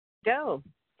Go.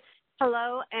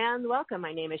 Hello and welcome.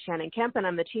 My name is Shannon Kemp and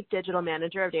I'm the Chief Digital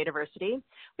Manager of DATAVERSITY.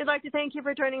 We'd like to thank you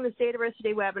for joining this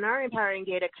DATAVERSITY webinar, Empowering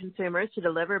Data Consumers to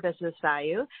Deliver Business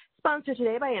Value, sponsored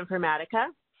today by Informatica.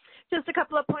 Just a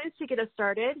couple of points to get us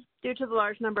started. Due to the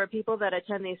large number of people that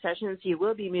attend these sessions, you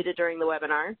will be muted during the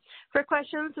webinar. For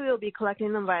questions, we will be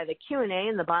collecting them via the Q&A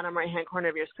in the bottom right-hand corner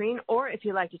of your screen, or if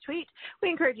you'd like to tweet, we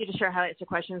encourage you to share highlights or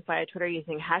questions via Twitter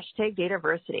using hashtag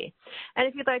DATAVERSITY. And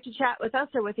if you'd like to chat with us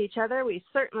or with each other, we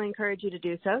certainly encourage you to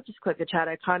do so. Just click the chat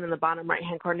icon in the bottom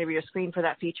right-hand corner of your screen for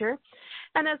that feature.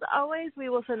 And as always, we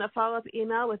will send a follow-up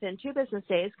email within 2 business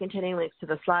days containing links to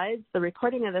the slides, the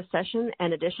recording of this session,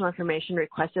 and additional information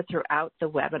requested throughout the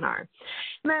webinar.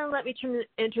 Now let me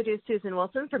introduce Susan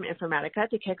Wilson from Informatica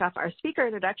to kick off our speaker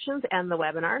introductions and the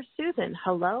webinar. Susan,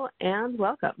 hello and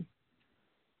welcome.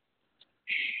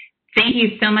 Thank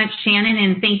you so much, Shannon,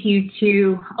 and thank you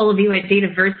to all of you at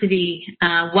DATAVERSITY.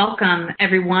 Welcome,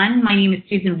 everyone. My name is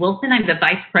Susan Wilson. I'm the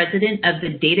Vice President of the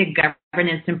Data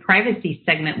Governance and Privacy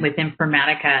segment with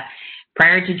Informatica.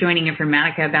 Prior to joining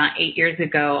Informatica about 8 years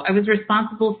ago, I was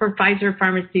responsible for Pfizer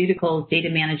Pharmaceuticals' data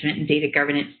management and data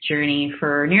governance journey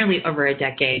for nearly over a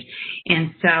decade.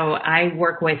 And so I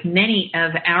work with many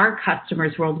of our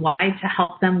customers worldwide to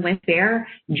help them with their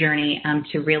journey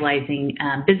to realizing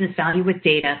business value with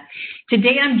data.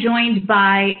 Today I'm joined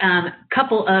by a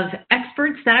couple of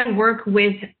experts that I work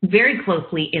with very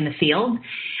closely in the field.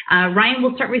 Ryan,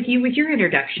 we'll start with you with your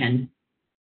introduction.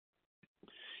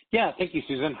 Yeah, thank you,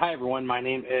 Susan. Hi, everyone. My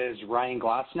name is Ryan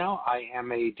Glassnow. I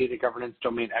am a data governance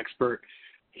domain expert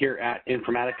here at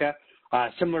Informatica.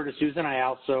 Similar to Susan, I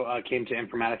also came to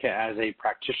Informatica as a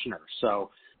practitioner.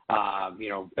 So,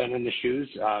 been in the shoes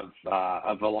of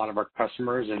a lot of our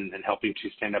customers and helping to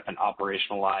stand up and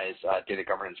operationalize data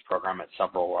governance program at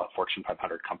several Fortune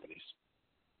 500 companies.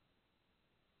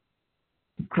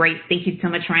 Great. Thank you so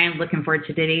much, Ryan. Looking forward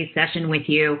to today's session with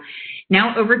you.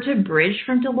 Now over to Brij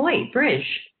from Deloitte. Brij.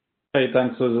 Hey,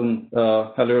 thanks, Susan.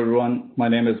 Hello, everyone. My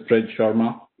name is Brij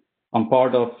Sharma. I'm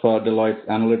part of Deloitte's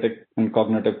analytic and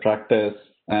cognitive practice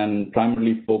and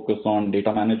primarily focus on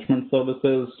data management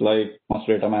services like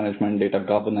master data management, data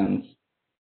governance,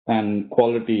 and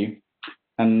quality,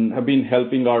 and have been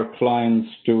helping our clients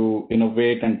to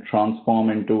innovate and transform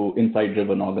into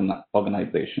insight-driven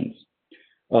organizations.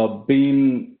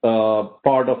 Been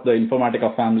part of the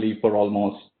Informatica family for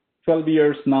almost 12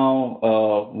 years now,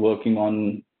 working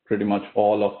on pretty much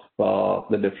all of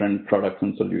the different products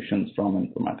and solutions from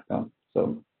Informatica.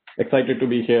 So excited to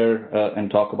be here and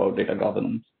talk about data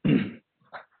governance. Thank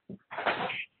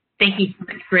you so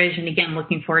much, Brij. And again,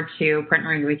 looking forward to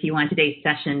partnering with you on today's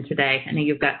session today. I know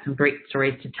you've got some great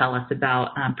stories to tell us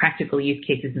about practical use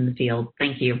cases in the field.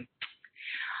 Thank you.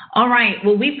 All right.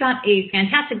 Well, we've got a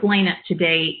fantastic lineup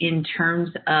today in terms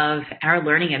of our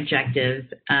learning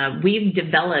objectives. We've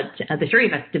developed, the three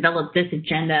of us developed this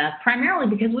agenda primarily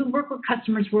because we work with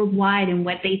customers worldwide and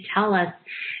what they tell us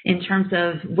in terms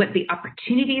of what the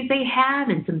opportunities they have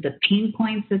and some of the pain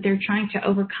points that they're trying to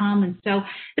overcome. And so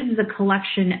this is a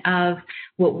collection of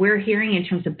what we're hearing in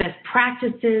terms of best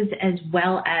practices as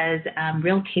well as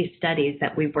real case studies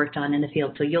that we've worked on in the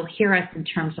field. So you'll hear us in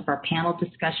terms of our panel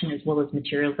discussion as well as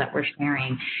materials that we're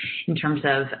sharing in terms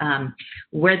of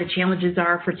where the challenges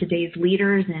are for today's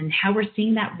leaders and how we're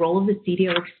seeing that role of the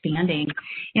CDO expanding.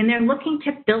 And they're looking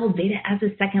to build data as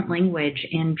a second language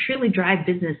and truly drive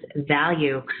business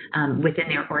value within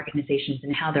their organizations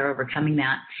and how they're overcoming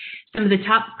that. Some of the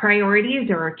top priorities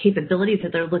or capabilities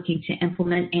that they're looking to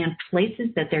implement and places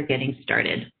that they're getting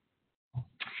started.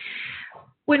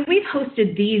 When we've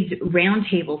hosted these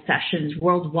roundtable sessions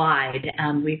worldwide,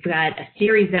 we've got a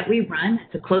series that we run.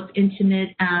 It's a close, intimate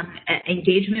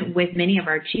engagement with many of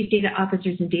our chief data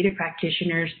officers and data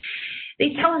practitioners.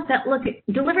 They tell us that, look,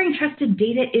 delivering trusted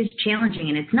data is challenging,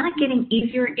 and it's not getting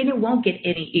easier, and it won't get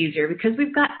any easier because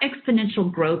we've got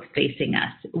exponential growth facing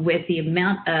us with the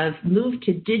amount of move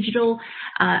to digital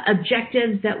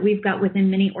objectives that we've got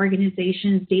within many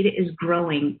organizations. Data is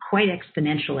growing quite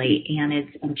exponentially, and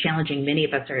it's challenging many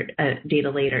of us are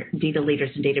data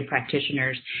leaders and data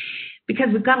practitioners, because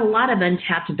we've got a lot of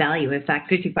untapped value. In fact,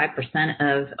 55%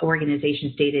 of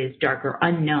organizations' data is dark or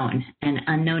unknown and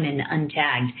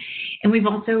untagged. And we've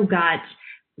also got,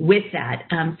 with that,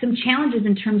 some challenges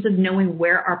in terms of knowing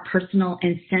where our personal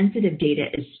and sensitive data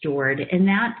is stored. And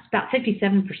that's about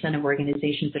 57% of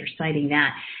organizations that are citing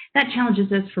that. That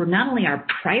challenges us for not only our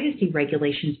privacy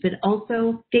regulations, but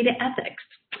also data ethics.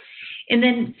 And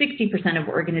then 60% of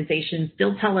organizations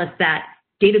still tell us that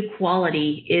Data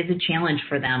quality is a challenge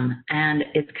for them and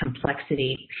its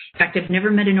complexity. In fact, I've never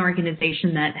met an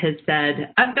organization that has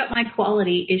said, I've got my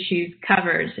quality issues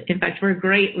covered. In fact, we're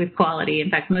great with quality. In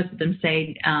fact, most of them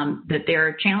say that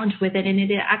they're challenged with it, and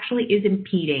it actually is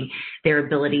impeding their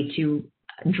ability to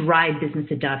drive business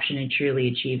adoption and truly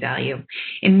achieve value.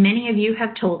 And many of you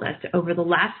have told us over the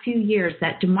last few years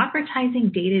that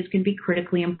democratizing data is going to be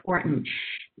critically important.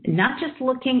 Not just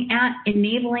looking at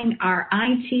enabling our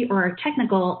IT or our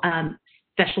technical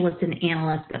specialists and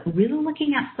analysts, but really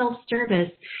looking at self-service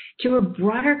to a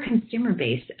broader consumer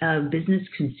base of business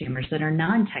consumers that are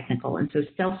non-technical. And so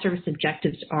self-service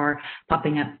objectives are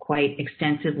popping up quite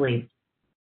extensively.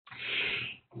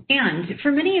 And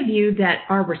for many of you that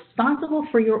are responsible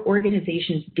for your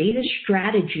organization's data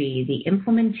strategy, the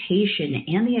implementation,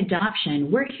 and the adoption,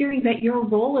 we're hearing that your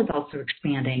role is also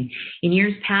expanding. In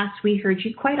years past, we heard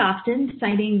you quite often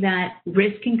citing that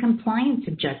risk and compliance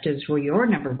objectives were your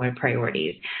number one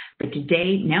priorities. But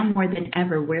today, now more than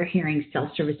ever, we're hearing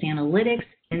self-service analytics,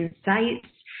 insights,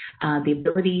 the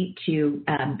ability to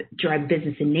drive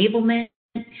business enablement,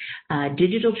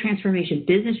 digital transformation,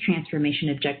 business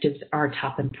transformation objectives are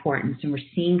top importance. And we're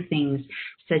seeing things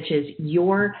such as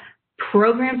your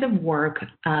programs of work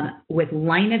with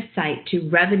line of sight to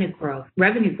revenue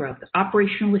growth,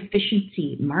 operational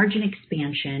efficiency, margin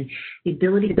expansion, the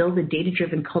ability to build a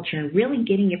data-driven culture, and really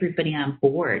getting everybody on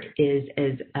board is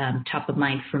top of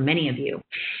mind for many of you.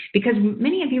 Because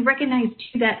many of you recognize,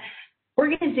 too, that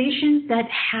organizations that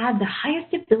have the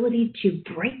highest ability to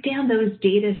break down those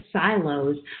data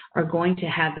silos are going to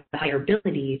have the higher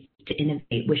abilities to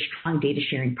innovate with strong data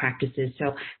sharing practices.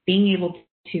 So being able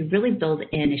to really build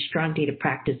in a strong data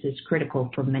practice is critical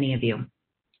for many of you.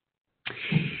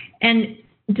 And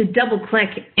to double click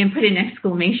and put an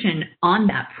exclamation on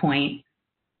that point,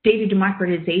 data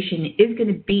democratization is going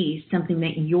to be something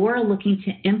that you're looking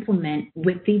to implement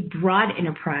with the broad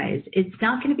enterprise. It's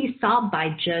not going to be solved by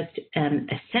just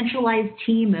a centralized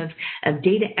team of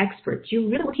data experts. You're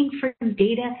really looking for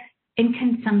data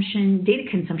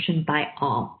consumption by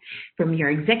all, from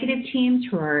your executive teams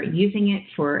who are using it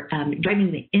for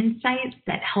driving the insights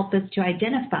that help us to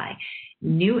identify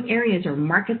new areas or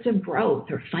markets of growth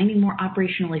or finding more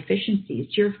operational efficiencies,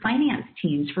 to your finance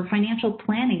teams for financial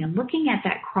planning and looking at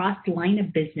that cross-line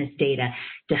of business data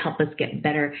to help us get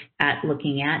better at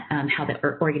looking at how the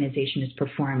organization is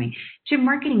performing, to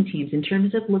marketing teams in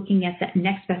terms of looking at that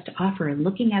next best offer and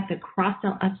looking at the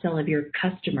cross-sell, upsell of your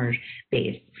customer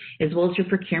base, as well as your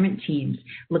procurement teams,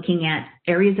 looking at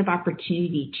areas of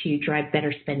opportunity to drive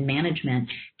better spend management,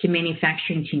 to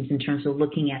manufacturing teams in terms of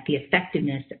looking at the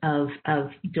effectiveness of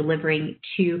delivering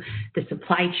to the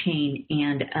supply chain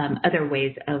and other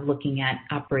ways of looking at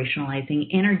operationalizing,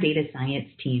 and our data science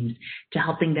teams to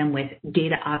helping them with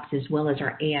data ops as well as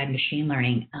our AI machine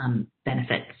learning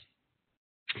benefits.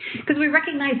 Because we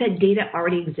recognize that data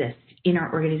already exists in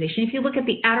our organization. If you look at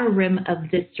the outer rim of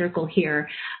this circle here,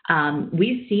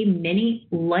 we see many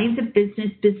lines of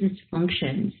business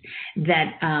functions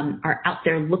that are out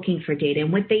there looking for data.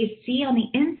 And what they see on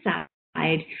the inside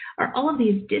are all of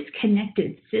these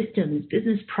disconnected systems,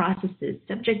 business processes,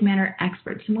 subject matter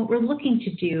experts. And what we're looking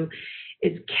to do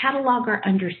is catalog our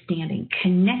understanding,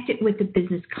 connect it with the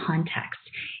business context,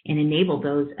 and enable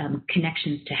those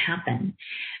connections to happen.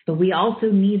 But we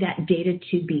also need that data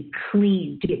to be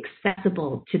clean, to be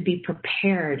accessible, to be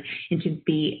prepared, and to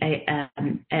be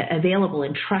available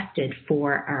and trusted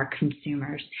for our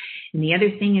consumers. And the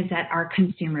other thing is that our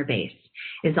consumer base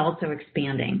is also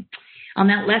expanding. On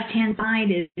that left-hand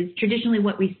side is traditionally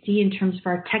what we see in terms of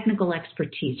our technical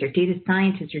expertise, our data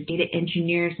scientists, our data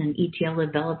engineers, and ETL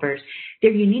developers.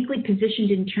 They're uniquely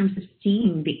positioned in terms of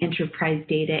seeing the enterprise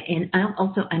data and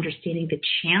also understanding the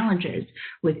challenges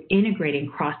with integrating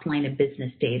cross-line of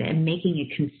business data and making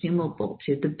it consumable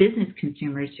to the business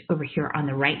consumers over here on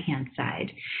the right-hand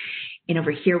side. And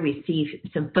over here, we see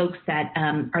some folks that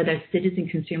are those citizen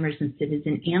consumers and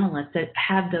citizen analysts that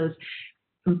have those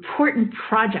important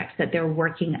projects that they're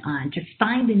working on to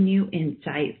find the new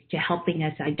insights, to helping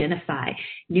us identify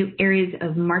new areas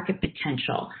of market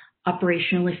potential,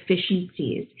 operational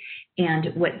efficiencies.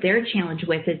 And what they're challenged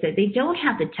with is that they don't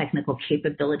have the technical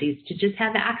capabilities to just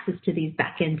have access to these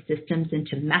back-end systems and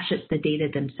to mash up the data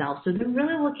themselves. So they're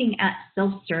really looking at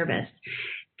self-service,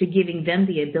 to giving them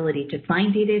the ability to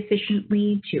find data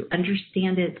efficiently, to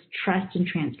understand its trust and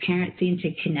transparency, and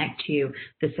to connect to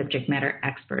the subject matter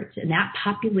experts. And that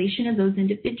population of those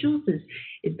individuals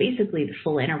is basically the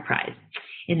full enterprise.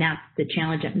 And that's the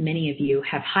challenge that many of you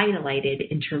have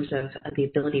highlighted in terms of the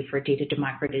ability for data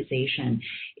democratization.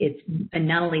 It's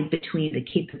not only between the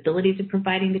capabilities of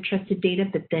providing the trusted data,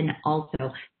 but then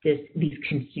also these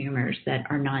consumers that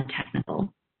are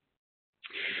non-technical.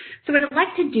 So what I'd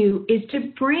like to do is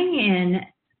to bring in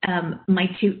my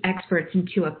two experts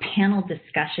into a panel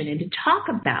discussion and to talk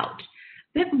about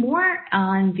a bit more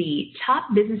on the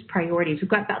top business priorities. We've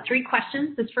got about 3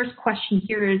 questions. This first question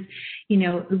here is,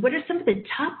 what are some of the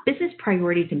top business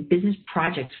priorities and business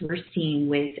projects we're seeing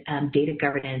with data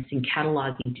governance and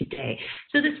cataloging today?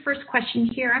 So this first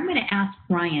question here, I'm going to ask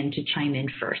Ryan to chime in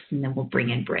first, and then we'll bring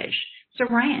in Bridge. So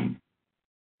Ryan.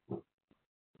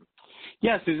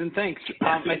 Yeah, Susan, thanks.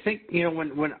 I think,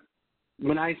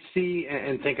 when I see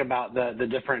and think about the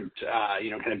different,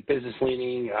 kind of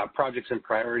business-leaning projects and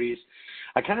priorities,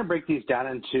 I kind of break these down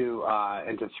into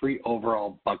 3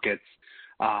 overall buckets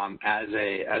as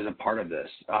a part of this.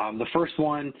 The first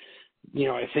one,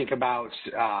 I think about,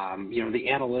 the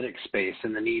analytics space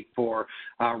and the need for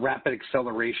rapid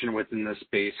acceleration within this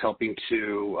space, helping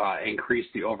to increase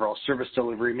the overall service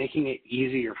delivery, making it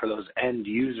easier for those end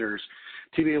users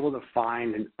to be able to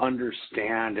find and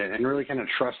understand and really kind of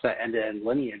trust that end-to-end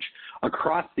lineage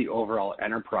across the overall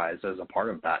enterprise as a part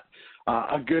of that.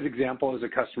 A good example is a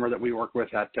customer that we work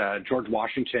with at George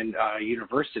Washington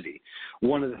University.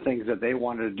 One of the things that they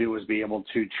wanted to do was be able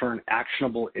to turn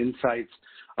actionable insights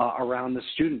around the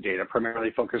student data,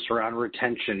 primarily focused around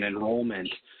retention, enrollment,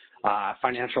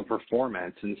 financial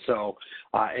performance. And so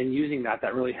in using that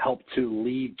really helped to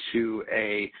lead to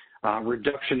a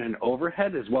reduction in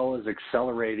overhead, as well as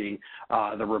accelerating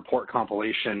the report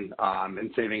compilation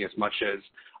and saving as much as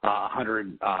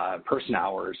 100 person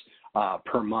hours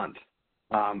per month.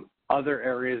 Other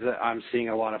areas that I'm seeing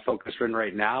a lot of focus in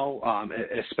right now,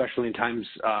 especially in times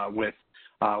with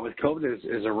COVID,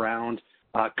 is around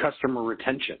customer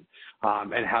retention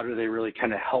and how do they really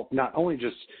kind of help not only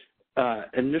just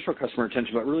initial customer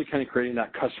retention, but really kind of creating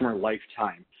that customer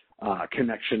lifetime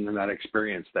connection and that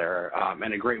experience there.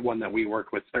 And a great one that we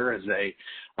worked with there is a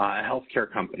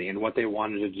healthcare company, and what they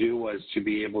wanted to do was to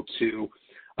be able to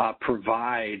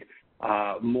provide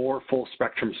more full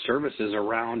spectrum services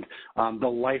around the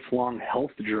lifelong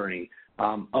health journey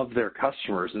of their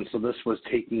customers. And so this was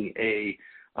taking a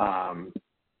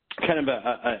kind of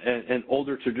an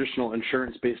older traditional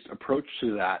insurance-based approach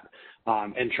to that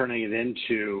and turning it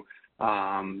into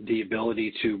the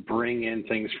ability to bring in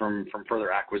things from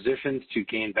further acquisitions to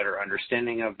gain better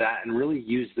understanding of that, and really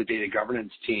use the data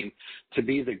governance team to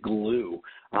be the glue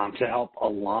to help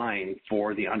align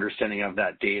for the understanding of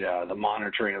that data, the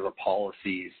monitoring of the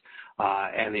policies,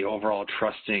 and the overall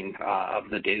trusting of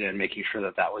the data, and making sure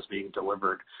that that was being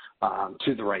delivered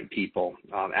to the right people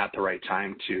at the right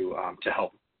time to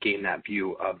help gain that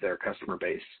view of their customer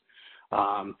base.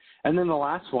 And then the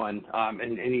last one,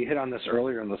 and you hit on this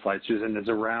earlier in the slide, Susan, is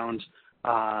around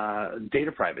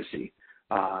data privacy.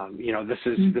 This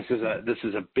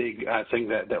is a big thing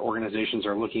that organizations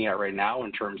are looking at right now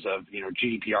in terms of,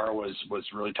 GDPR was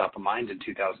really top of mind in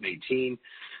 2018,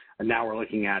 and now we're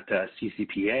looking at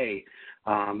CCPA.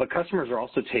 But customers are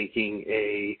also taking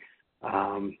a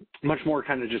much more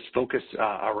kind of just focus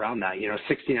around that.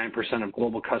 69% of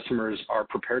global customers are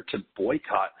prepared to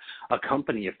boycott a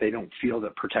company if they don't feel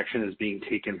that protection is being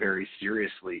taken very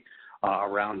seriously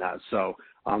around that. So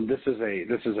this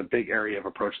is a big area of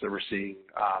approach that we're seeing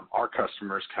our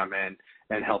customers come in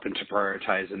and helping to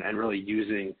prioritize and really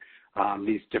using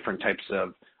these different types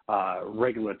of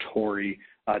regulatory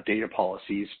data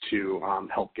policies to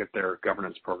help get their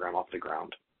governance program off the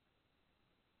ground.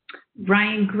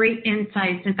 Ryan, great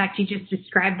insights. In fact, you just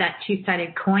described that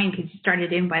two-sided coin, because you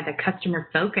started in by the customer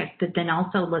focus, but then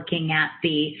also looking at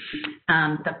the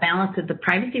balance of the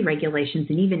privacy regulations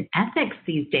and even ethics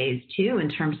these days too, in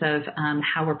terms of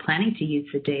how we're planning to use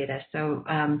the data. So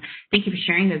thank you for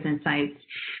sharing those insights.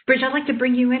 Bridge, I'd like to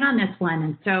bring you in on this one.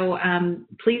 And so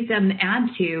please add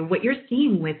to what you're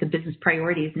seeing with the business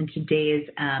priorities in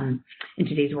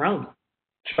today's world.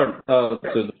 Sure. So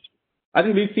I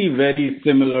think we see very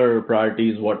similar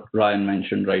priorities, what Ryan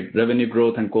mentioned, right? Revenue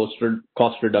growth and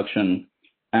cost reduction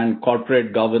and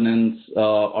corporate governance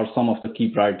are some of the key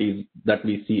priorities that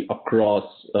we see across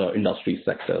industry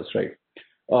sectors, right?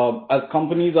 As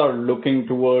companies are looking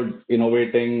towards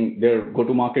innovating their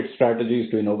go-to-market strategies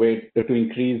to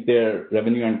increase their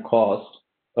revenue and cost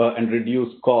and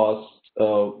reduce costs,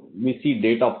 we see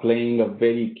data playing a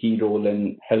very key role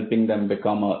in helping them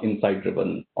become an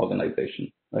insight-driven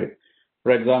organization, right?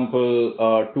 For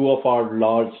example, 2 of our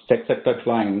large tech sector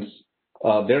clients,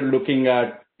 they're looking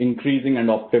at increasing and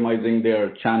optimizing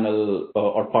their channel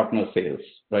or partner sales,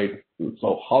 right?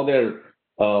 So how they're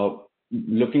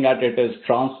looking at it as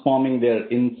transforming their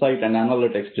insight and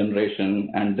analytics generation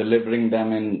and delivering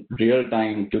them in real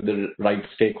time to the right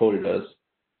stakeholders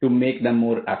to make them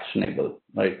more actionable,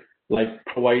 right? Like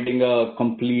providing a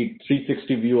complete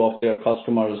 360 view of their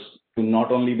customers to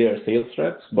not only their sales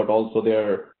reps, but also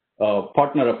their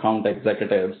partner account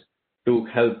executives to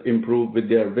help improve with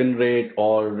their win rate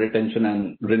or retention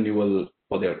and renewal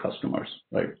for their customers,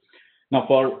 right? Now,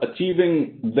 for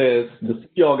achieving this, the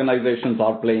key organizations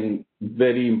are playing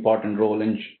very important role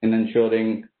in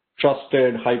ensuring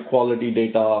trusted, high-quality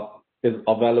data is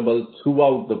available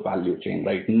throughout the value chain,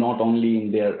 right? Not only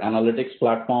in their analytics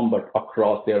platform, but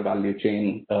across their value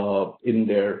chain in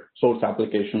their source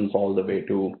applications all the way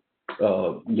to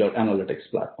your analytics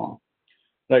platform,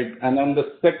 right? And then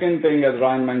the second thing, as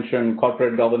Ryan mentioned,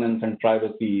 corporate governance and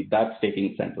privacy, that's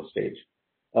taking center stage.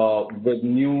 With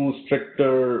new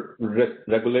stricter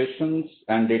regulations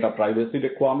and data privacy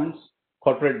requirements,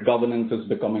 corporate governance is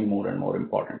becoming more and more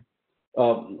important.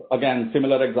 Again,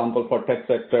 similar example for tech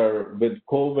sector with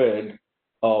COVID,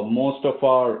 most of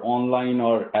our online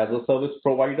or as a service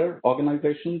provider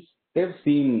organizations, they've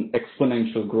seen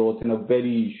exponential growth in a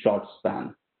very short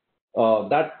span.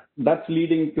 That's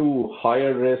leading to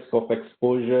higher risk of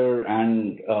exposure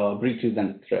and breaches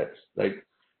and threats, right?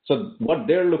 So what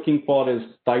they're looking for is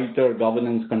tighter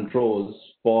governance controls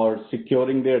for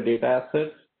securing their data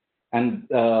assets. And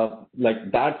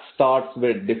like that starts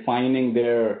with defining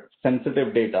their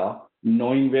sensitive data,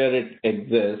 knowing where it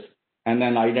exists, and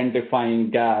then identifying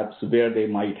gaps where they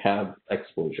might have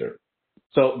exposure.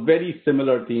 So very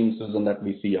similar themes, Susan, that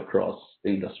we see across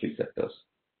industry sectors.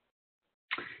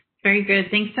 Very good.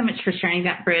 Thanks so much for sharing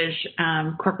that, Bridge.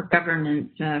 Corporate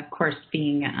governance, of course,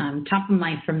 being top of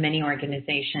mind for many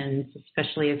organizations,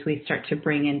 especially as we start to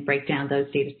break down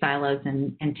those data silos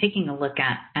and taking a look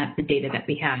at the data that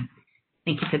we have.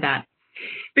 Thank you for that.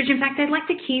 Bridge, in fact, I'd like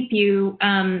to keep you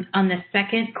on the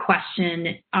second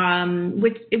question,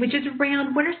 which is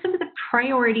around what are some of the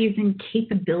priorities and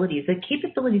capabilities,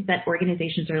 that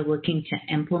organizations are looking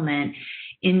to implement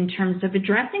in terms of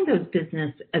addressing those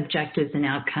business objectives and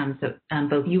outcomes that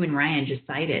both you and Ryan just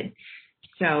cited.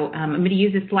 So I'm going to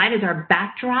use this slide as our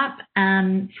backdrop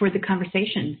for the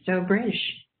conversation. So, Bridge.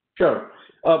 Sure.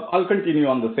 I'll continue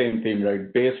on the same theme,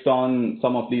 right? Based on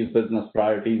some of these business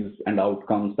priorities and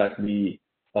outcomes that we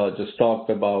just talked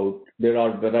about, there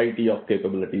are a variety of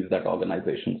capabilities that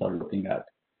organizations are looking at.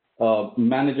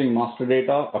 Managing master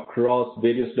data across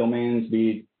various domains, be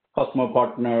it customer,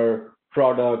 partner,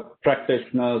 product,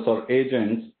 practitioners, or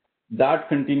agents, that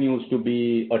continues to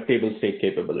be a table stake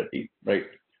capability, right?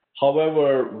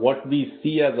 However, what we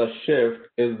see as a shift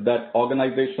is that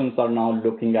organizations are now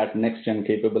looking at next-gen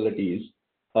capabilities,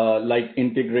 like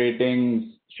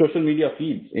integrating social media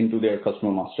feeds into their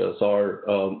customer masters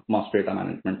or master data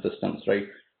management systems, right?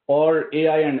 Or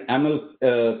AI and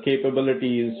ML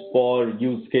capabilities for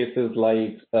use cases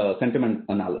like sentiment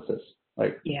analysis,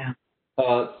 right? Yeah.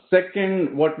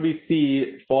 Second, what we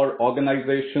see for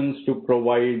organizations to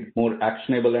provide more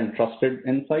actionable and trusted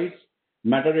insights,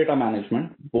 metadata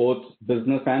management, both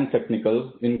business and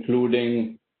technical,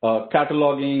 including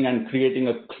cataloging and creating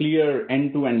a clear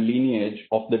end-to-end lineage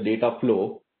of the data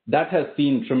flow, that has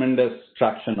seen tremendous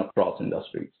traction across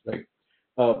industries, right?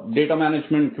 Data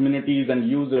management communities and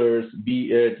users,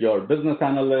 be it your business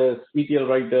analysts, ETL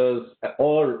writers,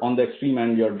 or on the extreme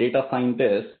end, your data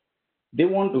scientists, they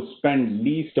want to spend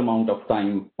least amount of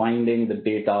time finding the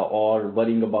data or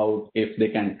worrying about if they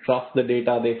can trust the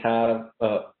data they have,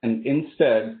 and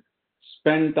instead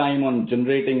spend time on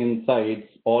generating insights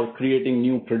or creating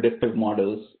new predictive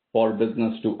models for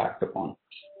business to act upon,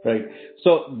 right?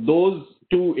 So those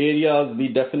two areas, we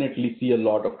definitely see a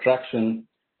lot of traction.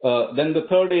 Then the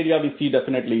third area we see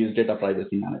definitely is data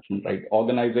privacy management, right?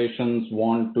 Organizations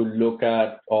want to look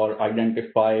at or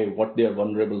identify what their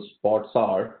vulnerable spots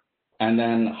are, and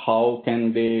then how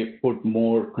can they put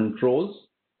more controls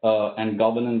and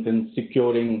governance in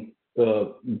securing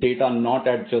data, not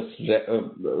at just,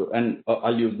 and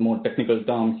I'll use more technical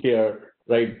terms here,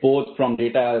 right? Both from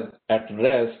data at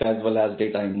rest as well as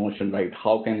data in motion, right?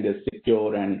 How can they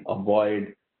secure and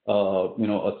avoid,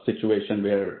 a situation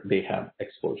where they have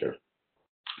exposure?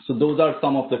 So those are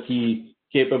some of the key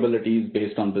capabilities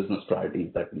based on business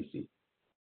priorities that we see.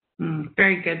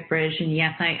 Very good, Bridge. And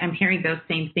yes, I'm hearing those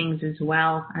same things as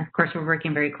well. Of course, we're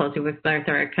working very closely with both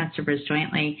our customers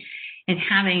jointly, and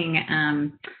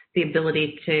having the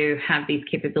ability to have these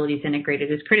capabilities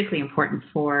integrated is critically important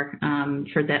for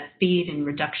that speed and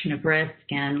reduction of risk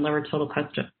and lower total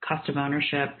cost of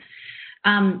ownership.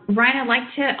 Ryan, I'd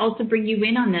like to also bring you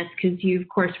in on this because you, of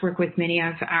course, work with many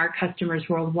of our customers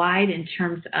worldwide in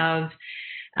terms of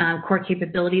core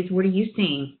capabilities. What are you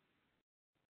seeing?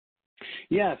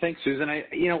 Yeah, thanks, Susan. I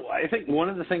think one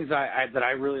of the things that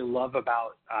I really love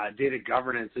about data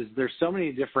governance is there's so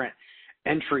many different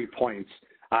entry points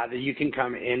that you can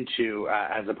come into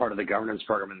as a part of the governance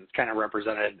program, and it's kind of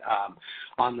represented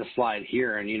on the slide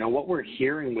here. And, what we're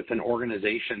hearing within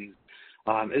organizations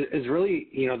is really,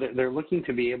 they're looking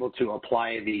to be able to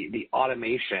apply the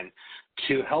automation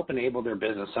to help enable their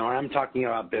business. So when I'm talking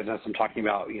about business, I'm talking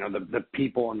about, the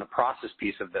people and the process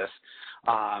piece of this,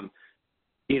 and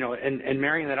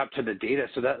marrying that up to the data,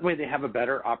 so that way they have a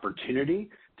better opportunity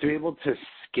to be able to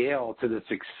scale to the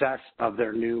success of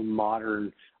their new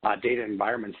modern data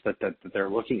environments that they're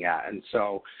looking at. And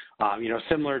so,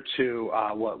 similar to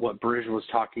what Brij was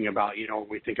talking about, when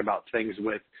we think about things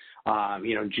with,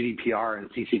 GDPR and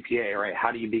CCPA, right?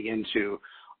 How do you begin to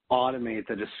automate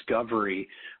the discovery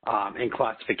and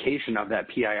classification of that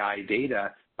PII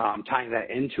data, tying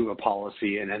that into a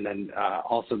policy, and then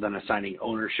also then assigning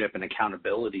ownership and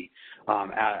accountability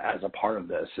as a part of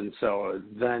this. And so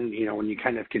then, when you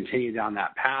kind of continue down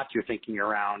that path, you're thinking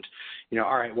around,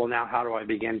 all right, well, now how do I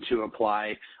begin to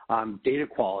apply data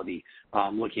quality,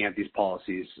 looking at these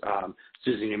policies?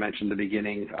 Susan, you mentioned the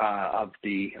beginning of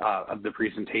the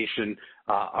presentation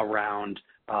around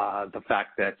the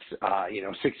fact that,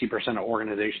 60% of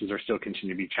organizations are still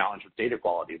continue to be challenged with data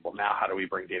quality. Well, now how do we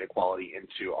bring data quality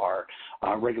into our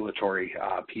regulatory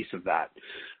piece of that?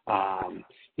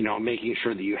 Making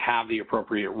sure that you have the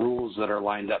appropriate rules that are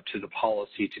lined up to the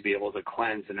policy to be able to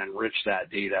cleanse and enrich that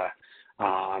data.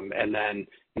 And then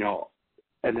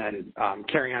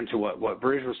carrying on to what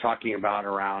Brij was talking about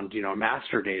around,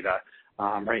 master data,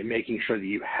 right, making sure that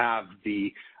you have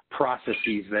the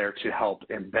processes there to help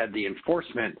embed the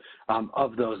enforcement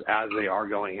of those as they are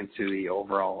going into the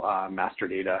overall master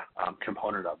data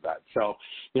component of that. So,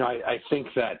 I think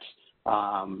that,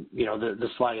 the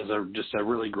slide is just a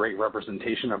really great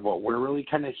representation of what we're really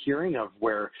kind of hearing of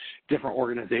where different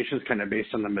organizations kind of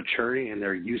based on the maturity and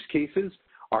their use cases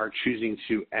are choosing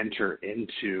to enter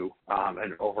into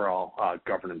an overall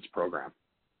governance program.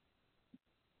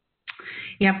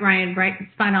 Yeah, Brian, right,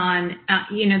 spot on.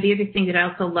 The other thing that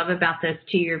I also love about this,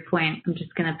 to your point, I'm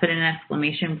just going to put an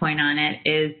exclamation point on it,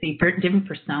 is the different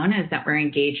personas that we're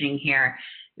engaging here,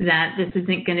 that this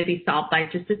isn't going to be solved by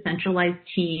just a centralized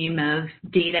team of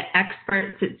data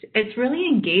experts. It's really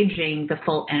engaging the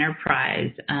full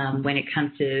enterprise when it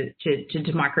comes to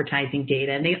democratizing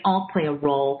data, and they all play a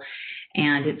role,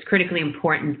 and it's critically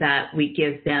important that we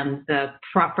give them the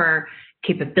proper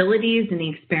capabilities and the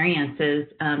experiences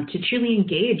to truly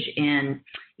engage in,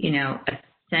 a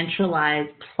centralized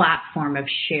platform of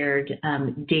shared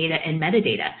data and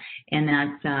metadata. And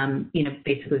that's,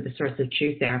 basically the source of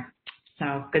truth there.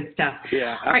 So good stuff.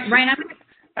 Yeah. All right, Ryan.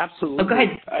 Absolutely. Oh, go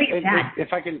ahead. Please,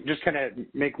 if I can just kind of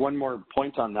make one more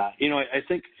point on that. I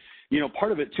think,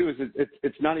 part of it too is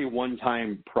it's not a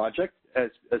one-time project as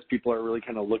people are really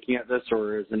kind of looking at this,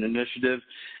 or as an initiative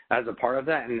as a part of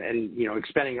that, and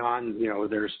expanding on,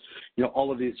 there's,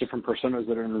 all of these different personas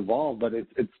that are involved, but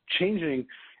it's changing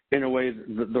in a way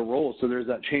the roles. So there's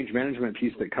that change management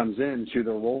piece that comes into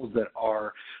the roles that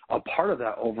are a part of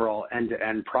that overall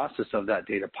end-to-end process of that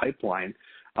data pipeline,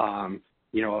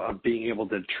 of being able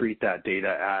to treat that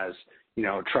data as,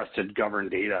 trusted,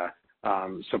 governed data,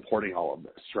 supporting all of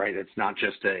this, right? It's not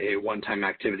just a one-time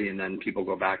activity and then people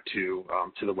go back to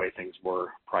the way things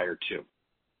were prior to.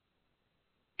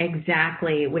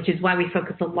 Exactly, which is why we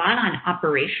focus a lot on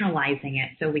operationalizing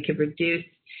it, so we could reduce,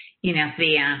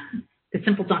 the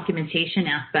simple documentation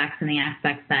aspects and the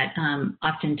aspects that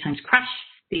oftentimes crush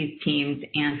these teams,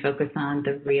 and focus on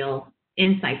the real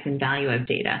insights and value of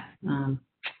data.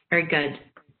 Very good.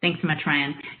 Thanks so much,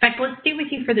 Ryan. In fact, let's stay with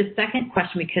you for the second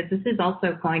question, because this is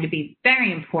also going to be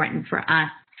very important for us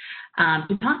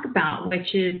to talk about,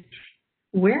 which is,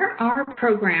 where are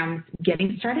programs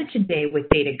getting started today with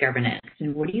data governance,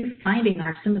 and what are you finding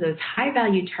are some of those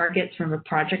high-value targets from a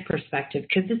project perspective?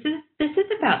 Because this is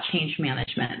about change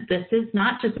management. This is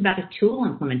not just about a tool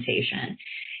implementation.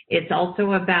 It's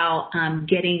also about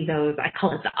getting those, I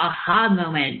call it the aha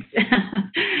moments,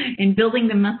 and building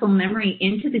the muscle memory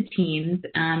into the teams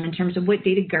in terms of what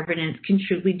data governance can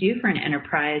truly do for an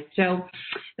enterprise. So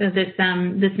this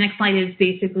next slide is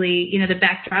basically, the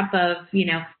backdrop of,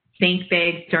 think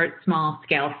big, start small,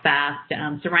 scale fast.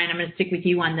 So Ryan, I'm going to stick with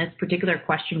you on this particular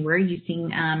question. Where are you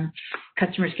seeing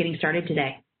customers getting started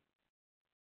today?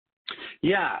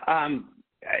 Yeah,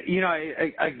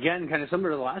 again, kind of similar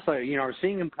to the last slide, we're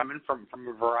seeing them come in from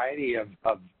a variety of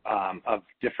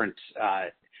different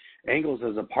angles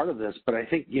as a part of this. But I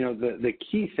think, the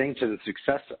key thing to the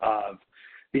success of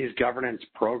these governance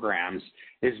programs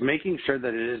is making sure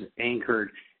that it is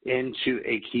anchored into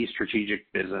a key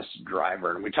strategic business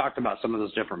driver. And we talked about some of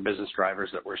those different business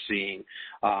drivers that we're seeing,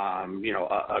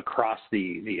 across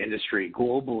the industry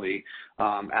globally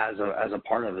as a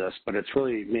part of this, but it's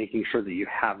really making sure that you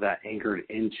have that anchored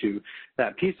into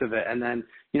that piece of it. And then,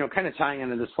 kind of tying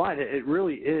into the slide, it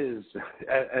really is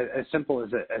as simple as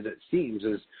it seems,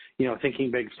 is, thinking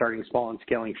big, starting small, and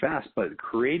scaling fast, but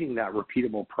creating that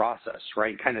repeatable process,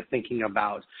 right? Kind of thinking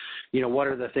about, what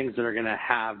are the things that are going to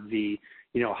have the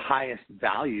highest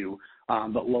value,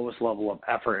 but lowest level of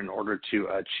effort in order to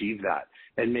achieve that,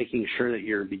 and making sure that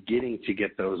you're beginning to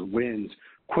get those wins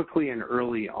quickly and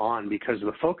early on, because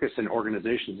the focus in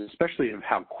organizations, especially of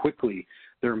how quickly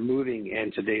they're moving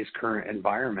in today's current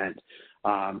environment,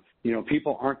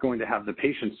 people aren't going to have the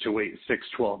patience to wait 6,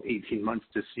 12, 18 months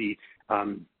to see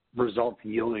results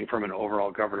yielding from an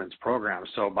overall governance program.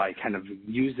 So by kind of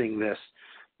using this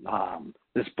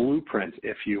blueprint,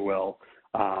 if you will,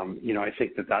 I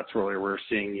think that's really where we're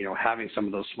seeing, having some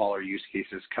of those smaller use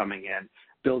cases coming in,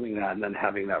 building that, and then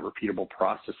having that repeatable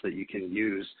process that you can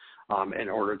use in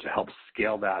order to help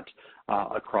scale that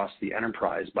across the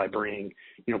enterprise by bringing,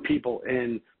 people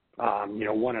in,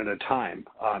 one at a time.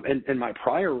 In my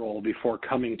prior role before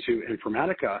coming to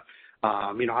Informatica,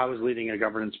 I was leading a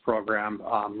governance program,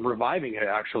 reviving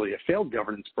actually a failed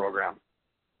governance program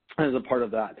as a part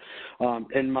of that.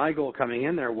 And my goal coming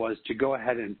in there was to go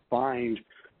ahead and find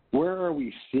where are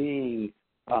we seeing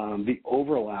the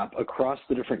overlap across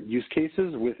the different use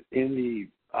cases within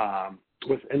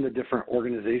the different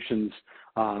organizations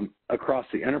across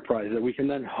the enterprise that we can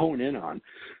then hone in on.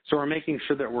 So we're making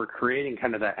sure that we're creating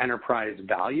kind of that enterprise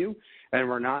value, and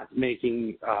we're not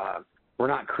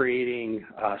creating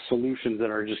solutions that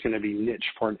are just going to be niche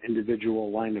for an individual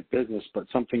line of business, but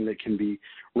something that can be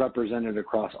represented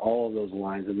across all of those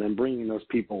lines, and then bringing those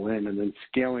people in and then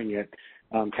scaling it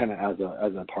kind of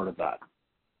as a part of that.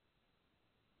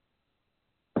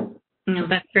 No,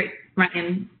 that's great,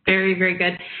 Ryan. Very, very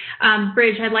good.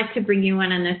 Bridge, I'd like to bring you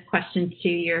in on this question too.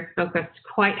 You're focused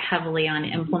quite heavily on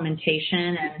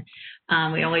implementation,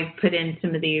 and we always put in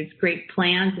some of these great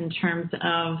plans in terms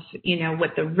of,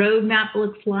 what the roadmap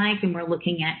looks like, and we're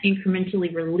looking at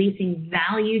incrementally releasing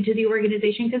value to the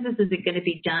organization, because this isn't going to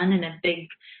be done in a big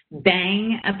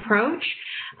bang approach.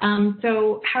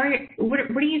 So what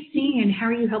are you seeing, and how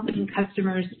are you helping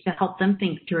customers to help them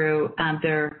think through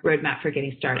their roadmap for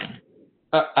getting started?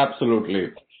 Absolutely.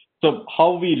 So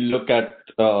how we look at,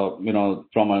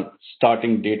 from a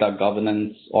starting data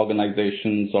governance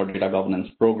organizations or data governance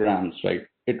programs, right?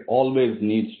 It always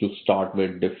needs to start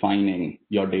with defining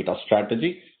your data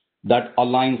strategy that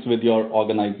aligns with your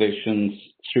organization's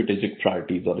strategic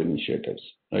priorities or initiatives,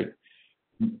 right?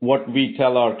 What we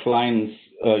tell our clients,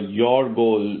 your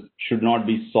goal should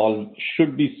be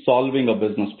solving a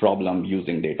business problem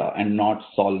using data and not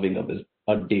solving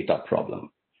a data problem.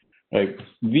 Right.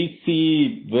 We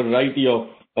see variety of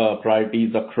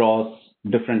priorities across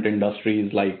different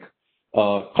industries, like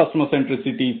customer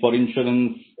centricity for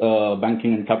insurance,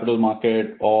 banking and capital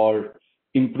market, or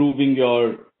improving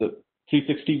your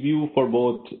 360 view for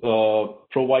both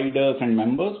providers and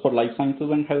members for life sciences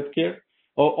and healthcare,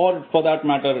 or for that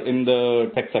matter in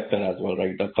the tech sector as well,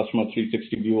 right? A customer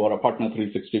 360 view or a partner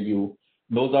 360 view.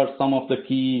 Those are some of the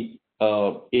key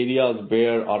areas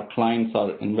where our clients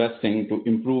are investing to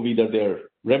improve either their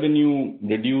revenue,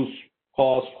 reduce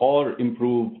cost, or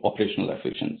improve operational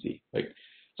efficiency, right?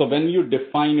 So when you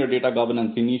define your data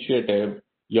governance initiative,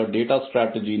 your data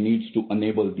strategy needs to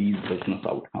enable these business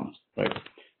outcomes, right?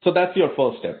 So that's your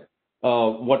first step,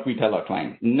 what we tell our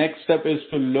client. Next step is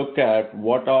to look at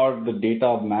what are the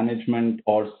data management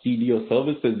or CDO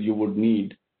services you would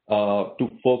need to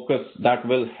focus that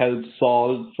will help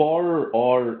solve for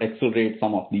or accelerate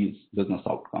some of these business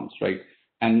outcomes, right?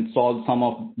 And solve some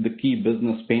of the key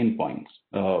business pain points,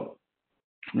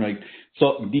 right?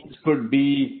 So these could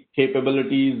be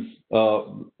capabilities.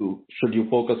 Should you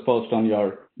focus first on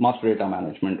your master data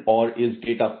management, or is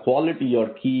data quality your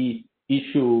key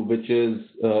issue, which is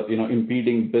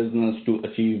impeding business to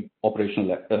achieve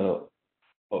operational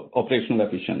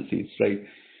efficiencies, right?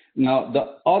 Now,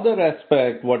 the other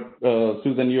aspect, what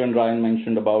Susan, you and Ryan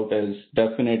mentioned about, is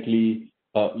definitely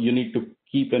you need to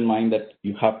keep in mind that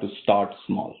you have to start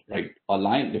small, right?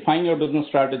 Define your business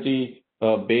strategy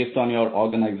based on your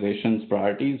organization's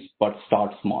priorities, but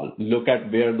start small. Look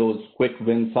at where those quick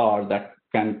wins are that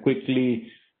can quickly,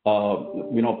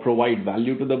 provide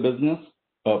value to the business,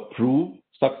 prove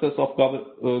success of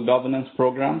governance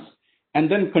programs, and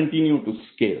then continue to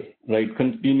scale, right?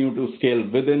 Continue to scale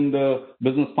within the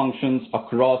business functions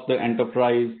across the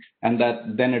enterprise, and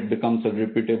then it becomes a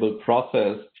repeatable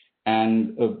process.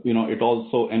 And, it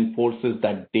also enforces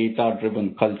that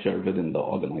data-driven culture within the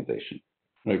organization,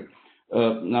 right?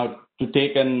 Now, to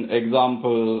take an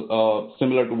example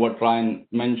similar to what Ryan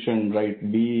mentioned, right?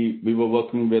 We were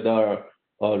working with our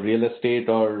real estate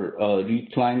or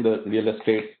REIT client, the real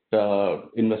estate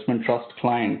investment trust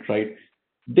client, right?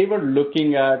 They were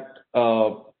looking at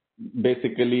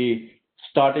basically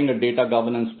starting a data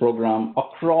governance program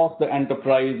across the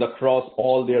enterprise, across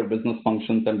all their business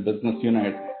functions and business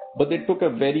units, but they took a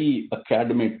very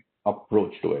academic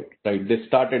approach to it, right? They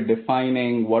started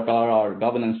defining what are our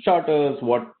governance charters,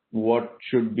 what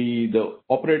should be the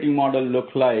operating model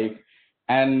look like.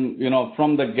 And,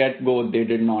 from the get-go, they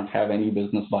did not have any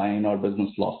business buy-in or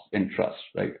business loss interest,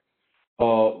 right?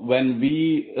 When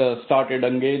we started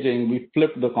engaging, we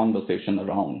flipped the conversation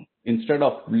around. Instead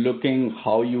of looking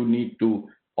how you need to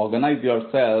organize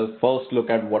yourself, first look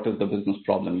at what is the business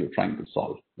problem you're trying to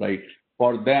solve, right?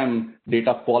 For them,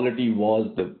 data quality was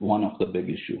one of the big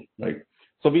issues, right?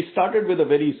 So we started with a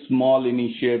very small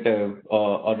initiative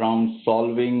around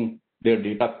solving their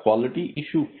data quality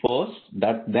issue first.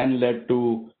 That then led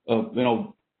to,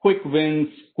 quick wins,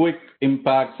 quick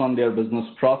impacts on their business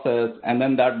process, and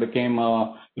then that became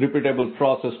a repeatable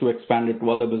process to expand it to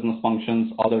other business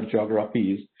functions, other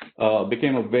geographies,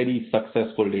 became a very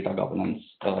successful data governance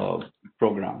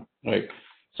program, right?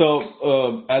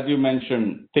 So as you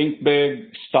mentioned, think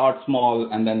big, start small,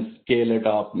 and then scale it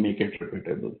up, make it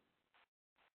repeatable.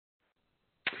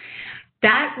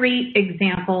 That REIT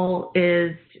example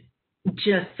is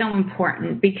just so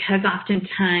important because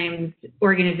oftentimes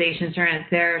organizations are at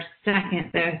their second,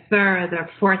 their third, their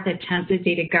fourth attempt at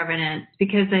data governance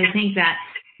because I think that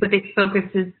what they focus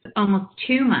is almost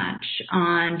too much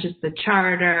on just the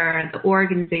charter, the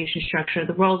organization structure,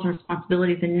 the roles and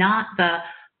responsibilities, and not the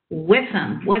with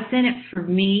them. What's in it for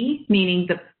me, meaning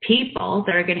the people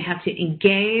that are going to have to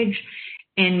engage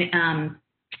and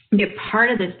be a part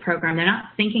of this program. They're not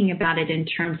thinking about it in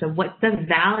terms of what's the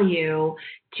value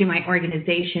to my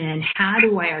organization and how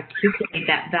do I articulate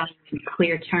that value in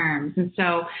clear terms. And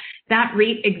so that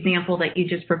REIT example that you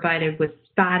just provided was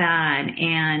spot on,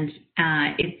 and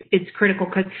it's critical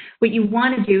because what you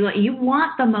want to do, you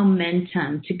want the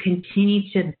momentum to continue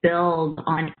to build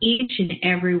on each and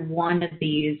every one of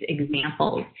these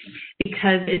examples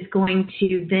because it's going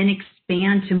to then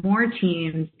expand to more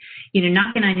teams,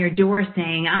 knocking on your door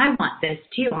saying, I want this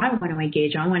too. I want to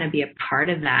engage. I want to be a part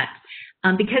of that.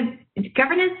 Because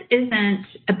governance isn't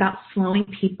about slowing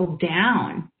people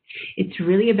down. It's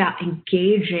really about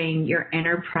engaging your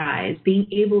enterprise, being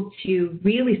able to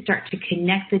really start to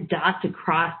connect the dots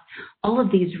across all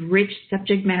of these rich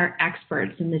subject matter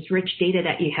experts and this rich data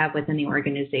that you have within the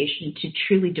organization to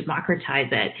truly democratize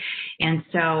it. And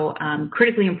so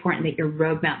critically important that your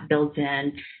roadmap builds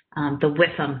in the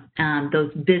WIFM,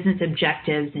 those business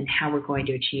objectives and how we're going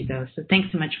to achieve those. So thanks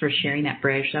so much for sharing that,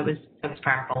 Bridge. That was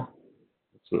powerful.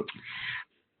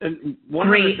 And one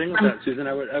other thing with that, Susan,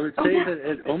 I would say that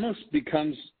it almost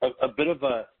becomes a bit of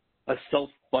a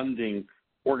self-funding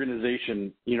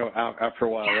organization, after a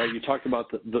while, right? You talked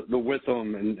about the with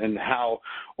them and how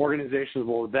organizations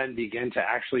will then begin to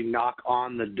actually knock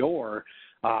on the door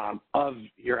of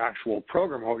your actual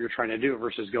program, what you're trying to do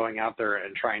versus going out there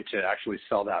and trying to actually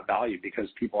sell that value because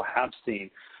people have seen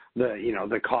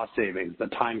the cost savings, the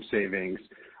time savings,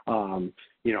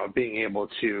 being able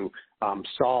to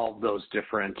solve those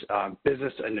different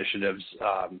business initiatives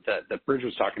that Bridge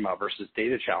was talking about versus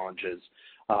data challenges.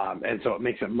 And so it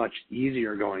makes it much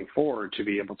easier going forward to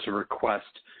be able to request,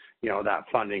 that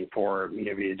funding for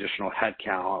maybe additional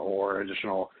headcount or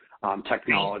additional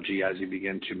technology as you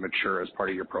begin to mature as part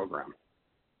of your program.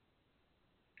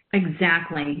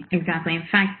 Exactly. In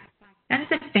fact, that is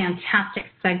a fantastic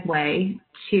segue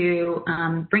to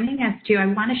bringing us to, I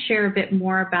want to share a bit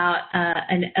more about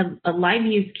a live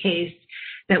use case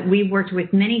that we worked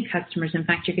with many customers. In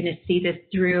fact, you're going to see this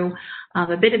through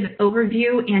a bit of an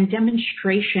overview and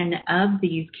demonstration of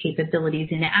these capabilities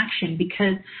in action,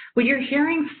 because what you're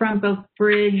hearing from both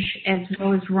Bridge as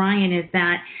well as Ryan is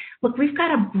that, look, we've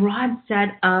got a broad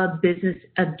set of business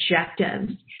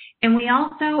objectives. And we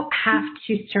also have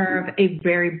to serve a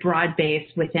very broad base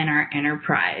within our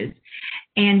enterprise.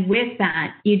 And with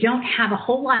that, you don't have a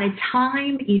whole lot of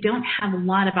time. You don't have a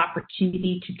lot of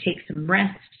opportunity to take some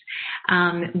risks.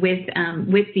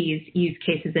 with these use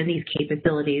cases and these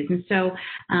capabilities. And so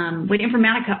what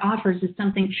Informatica offers is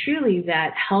something truly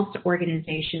that helps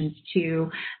organizations to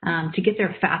get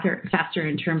there faster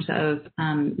in terms of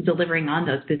delivering on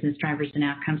those business drivers and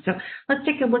outcomes. So let's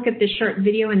take a look at this short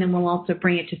video, and then we'll also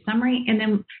bring it to summary. And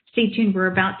then stay tuned. We're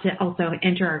about to also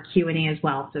enter our Q&A as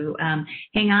well. So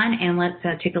hang on, and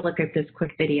let's take a look at this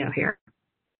quick video here.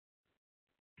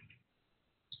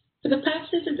 For the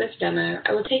purposes of this demo,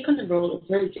 I will take on the role of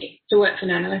Rosie to work in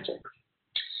analytics.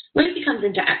 Rosie comes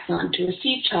into Axon to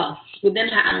receive tasks within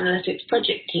her analytics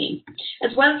project team,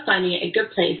 as well as finding it a good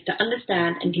place to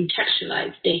understand and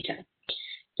contextualize data.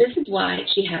 This is why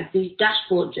she has these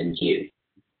dashboards in view.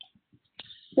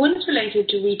 One is related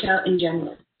to retail in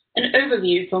general, an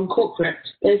overview from corporate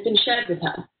that has been shared with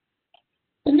her.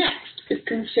 The next is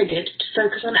configured to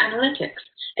focus on analytics,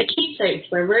 a key place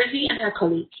where Rosie and her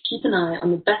colleagues keep an eye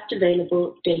on the best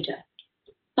available data.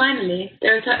 Finally,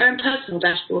 there is her own personal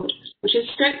dashboard, which is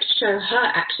scoped to show her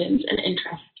actions and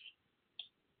interests.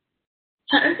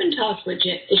 Her open task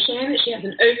widget is showing that she has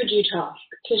an overdue task,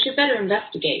 so she'll better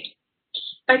investigate.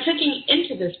 By clicking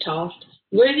into this task,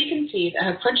 Rosie can see that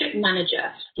her project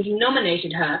manager has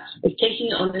nominated her as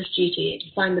taking on this duty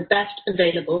to find the best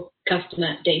available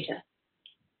customer data.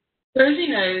 Rosie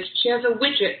knows she has a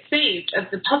widget saved of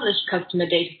the published customer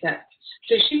dataset,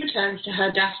 so she returns to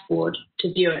her dashboard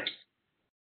to view it.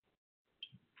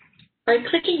 By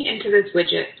clicking into this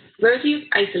widget, Rosie is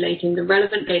isolating the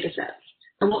relevant datasets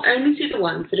and will only see the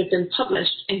ones that have been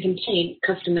published and contain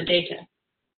customer data.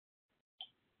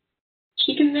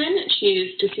 She can then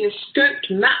choose to see a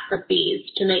scoped map of these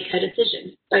to make her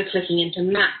decision by clicking into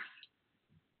Map.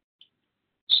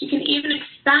 She can even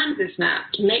expand this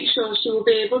map to make sure she will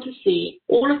be able to see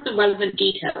all of the relevant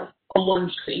details on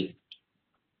one screen.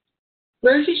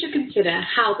 Rosie should consider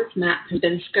how this map has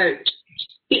been scoped.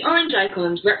 The orange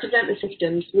icons represent the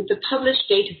systems with the published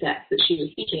datasets that she was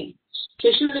seeking, so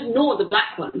she will ignore the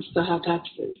black ones for her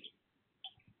purposes.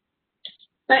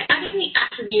 By adding the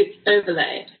attributes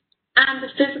overlay and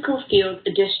the physical field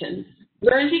addition,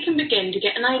 Rosie can begin to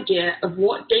get an idea of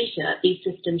what data these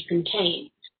systems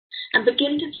contain and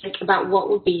begin to think about what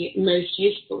will be most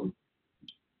useful.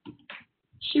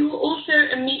 She will also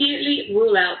immediately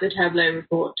rule out the Tableau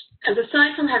report, as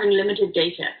aside from having limited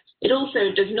data, it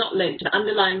also does not link to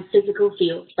underlying physical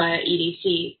fields via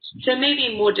EDC, so it may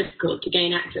be more difficult to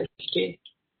gain access to.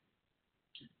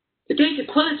 The data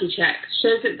quality check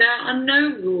shows that there are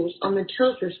no rules on the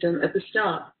till system at the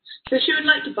start, so she would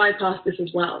like to bypass this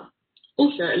as well.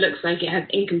 Also, it looks like it has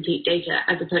incomplete data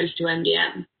as opposed to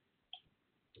MDM.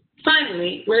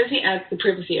 Finally, Rosie adds the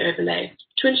privacy overlay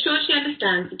to ensure she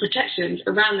understands the protections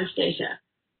around this data.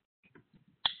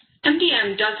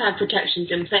 MDM does have protections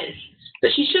in place,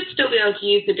 but she should still be able to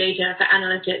use the data for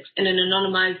analytics in an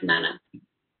anonymized manner.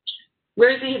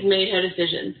 Rosie has made her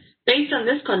decision. Based on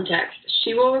this context,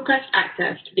 she will request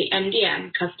access to the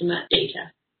MDM customer data.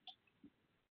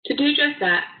 To do just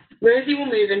that, Rosie will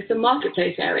move into the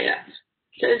marketplace area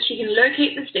so that she can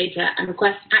locate this data and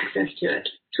request access to it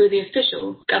through the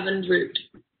official governed route.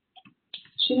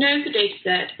 She knows the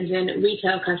dataset is in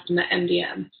retail customer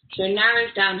MDM, so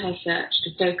narrows down her search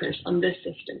to focus on this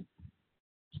system.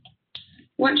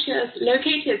 Once she has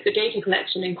located the data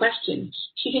collection in question,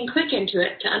 she can click into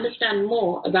it to understand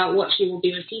more about what she will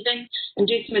be receiving and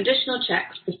do some additional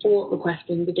checks before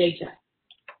requesting the data.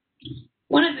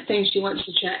 One of the things she wants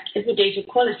to check is the data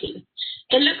quality.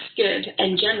 It looks good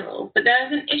in general, but there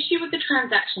is an issue with the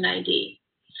transaction ID.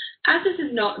 As this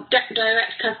is not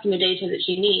direct customer data that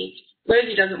she needs,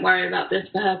 Rosie doesn't worry about this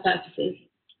for her purposes.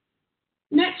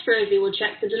 Next, Rosie will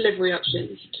check the delivery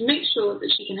options to make sure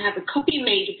that she can have a copy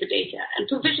made of the data and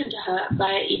provisioned to her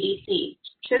via EDC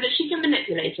so that she can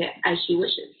manipulate it as she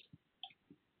wishes.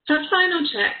 Her final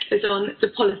check is on the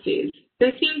policies.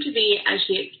 They seem to be as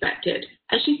she expected,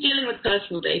 as she's dealing with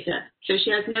personal data, so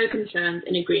she has no concerns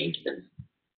in agreeing to them.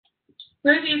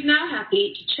 Rosie is now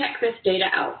happy to check this data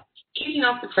out, kicking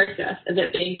off the process of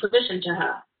it being provisioned to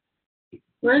her.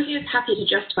 Rosie is happy to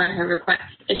justify her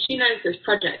request, as she knows this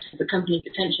project has the company's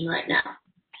attention right now.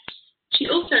 She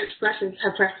also expresses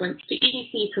her preference for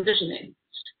EDC provisioning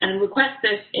and requests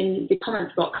this in the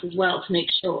comments box as well to make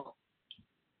sure.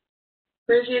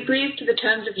 Rosie agrees to the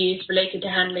terms of use related to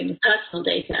handling personal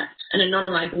data and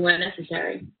anonymizing where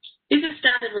necessary. These are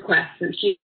standard requests since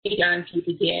she's GDPR and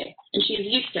CCPA, and she is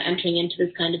used to entering into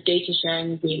this kind of data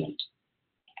sharing agreement.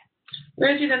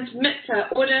 Rosie then submits her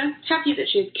order, happy that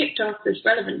she has kicked off this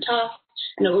relevant task,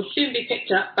 and it will soon be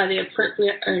picked up by the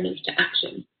appropriate owners to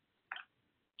action.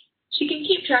 She can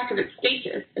keep track of its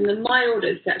status in the My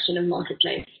Orders section of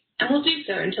Marketplace, and will do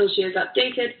so until she is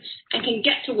updated and can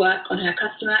get to work on her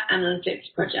customer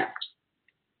analytics project.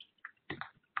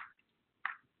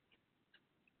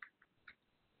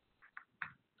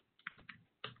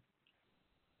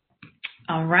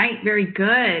 All right, very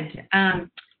good.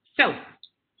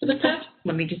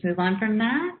 Let me just move on from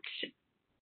that.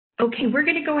 Okay, we're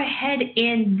going to go ahead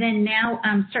and then now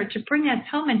start to bring us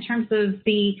home in terms of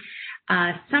the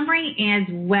summary as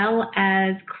well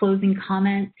as closing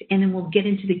comments, and then we'll get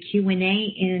into the Q&A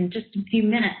in just a few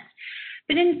minutes.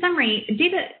 But in summary,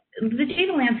 the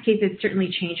data landscape is certainly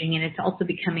changing, and it's also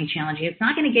becoming challenging. It's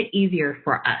not going to get easier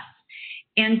for us.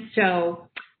 And so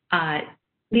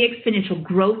the exponential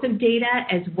growth of data,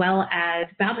 as well as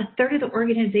about a third of the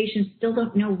organizations still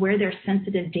don't know where their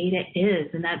sensitive data is.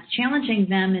 And that's challenging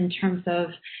them in terms of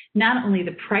not only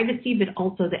the privacy, but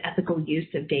also the ethical use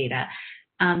of data.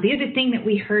 The other thing that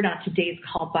we heard on today's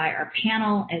call by our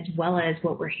panel, as well as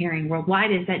what we're hearing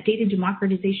worldwide, is that data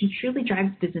democratization truly drives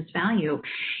business value,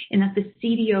 and that the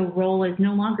CDO role is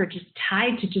no longer just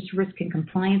tied to just risk and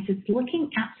compliance. It's looking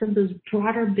at some of those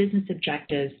broader business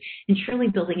objectives and truly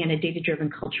building in a data-driven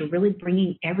culture, really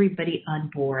bringing everybody on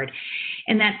board.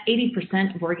 And that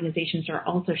 80% of organizations are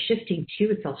also shifting to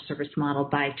a self-service model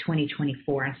by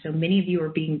 2024. And so many of you are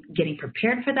getting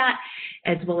prepared for that,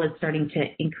 as well as starting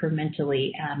to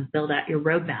incrementally build out your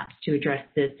roadmaps to address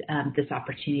this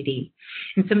opportunity.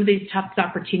 And some of these top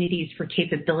opportunities for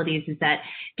capabilities is that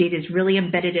data is really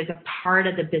embedded as a part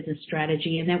of the business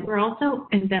strategy, and that we're also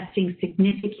investing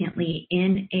significantly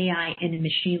in AI and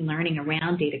machine learning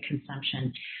around data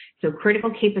consumption. So critical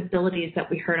capabilities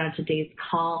that we heard on today's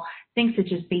call, things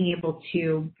such as being able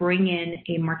to bring in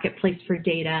a marketplace for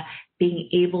data, being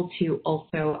able to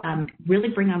also really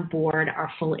bring on board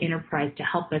our full enterprise to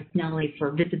help us not only for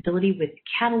visibility with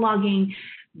cataloging,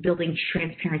 building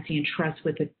transparency and trust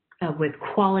with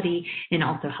quality, and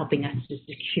also helping us to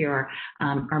secure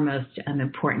our most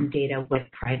important data with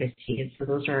privacy. And so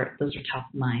those are top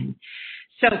of mind.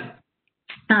 So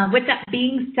with that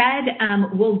being said,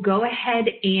 we'll go ahead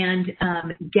and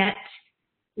get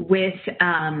with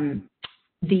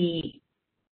the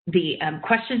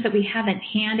questions that we have at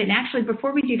hand. And actually,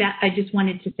 before we do that, I just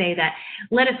wanted to say that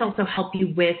let us also help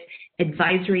you with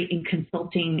advisory and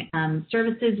consulting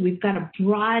services. We've got a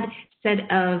broad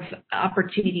set of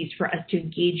opportunities for us to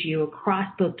engage you across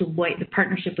both Deloitte, the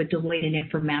partnership with Deloitte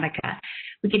and Informatica.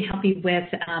 We can help you with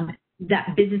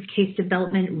that business case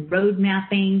development, road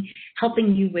mapping,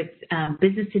 helping you with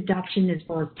business adoption as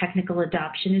well as technical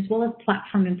adoption, as well as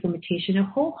platform implementation, a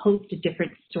whole host of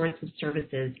different sorts of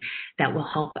services that will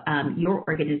help your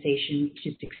organization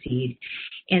to succeed.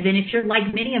 And then if you're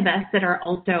like many of us that are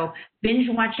also binge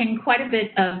watching quite a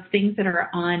bit of things that are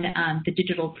on the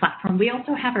digital platform, we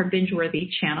also have our binge-worthy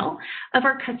channel of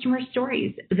our customer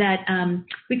stories that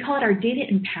we call it our data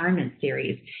empowerment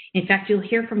series. In fact, you'll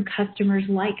hear from customers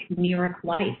like New York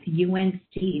Life, UNC,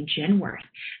 Genworth,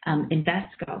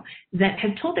 Invesco, that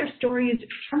have told their stories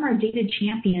from our data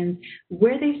champions,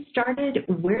 where they've started,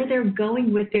 where they're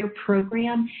going with their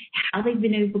program, how they've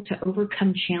been able to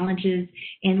overcome challenges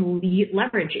and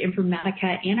leverage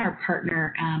Informatica and our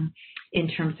partner in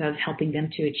terms of helping them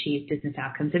to achieve business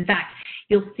outcomes. In fact,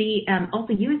 you'll see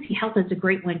also UNC Health is a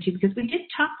great one too, because we did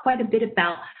talk quite a bit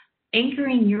about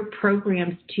anchoring your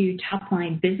programs to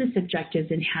top-line business objectives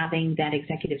and having that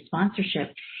executive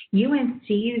sponsorship. UNC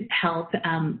Health,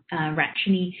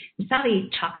 Rachini Misali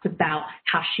talks about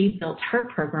how she built her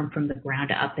program from the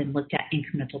ground up and looked at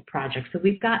incremental projects. So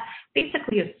we've got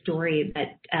basically a story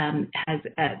that has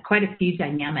quite a few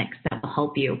dynamics that will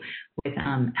help you with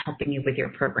helping you with your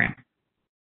program.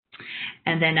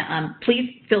 And then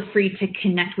please feel free to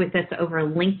connect with us over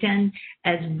LinkedIn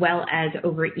as well as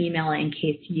over email in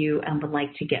case you would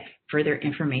like to get further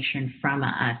information from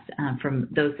us, from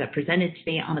those that presented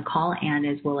today on the call and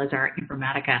as well as our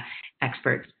Informatica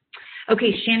experts.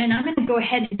 Okay, Shannon, I'm going to go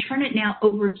ahead and turn it now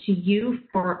over to you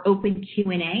for open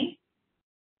Q&A.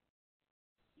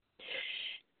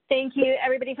 Thank you,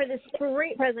 everybody, for this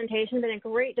great presentation. Been a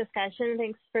great discussion.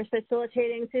 Thanks for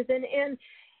facilitating, Susan. And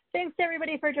thanks to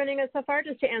everybody for joining us so far.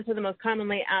 Just to answer the most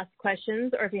commonly asked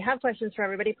questions, or if you have questions for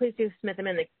everybody, please do submit them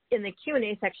in the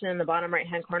Q&A section in the bottom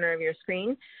right-hand corner of your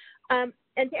screen. And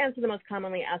to answer the most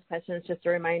commonly asked questions, just a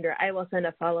reminder, I will send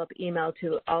a follow-up email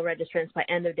to all registrants by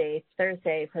end of day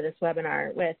Thursday for this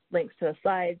webinar with links to the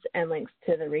slides and links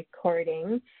to the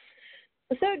recording.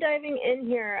 So diving in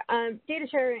here, data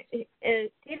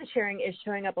sharing is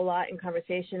showing up a lot in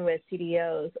conversation with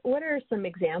CDOs. What are some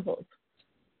examples?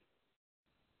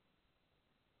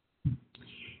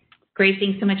 Great,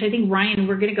 thanks so much. I think, Ryan,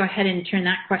 we're going to go ahead and turn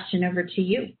that question over to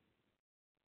you.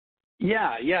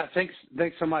 Yeah. Thanks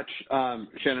so much,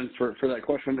 Shannon, for that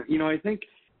question. I think,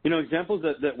 examples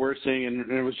that we're seeing,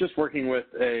 and I was just working with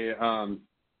a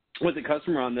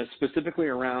customer on this, specifically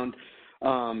around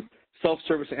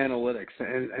self-service analytics.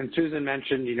 And Susan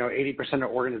mentioned, 80% of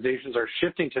organizations are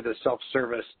shifting to the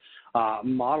self-service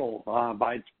model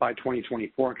by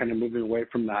 2024, kind of moving away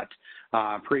from that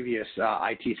previous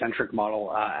IT-centric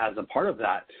model as a part of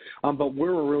that. But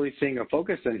where we're really seeing a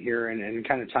focus in here and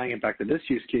kind of tying it back to this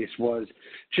use case was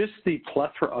just the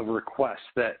plethora of requests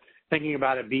that thinking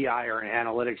about a BI or an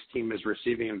analytics team is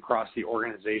receiving across the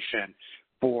organization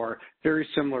for very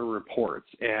similar reports,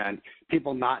 and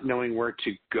people not knowing where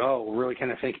to go, really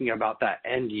kind of thinking about that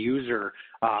end user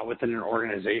within an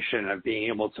organization of being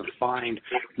able to find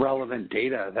relevant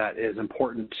data that is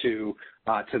important to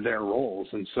their roles.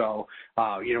 And so,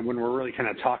 when we're really kind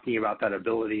of talking about that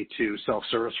ability to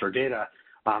self-service for data,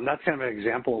 that's kind of an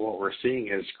example of what we're seeing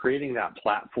is creating that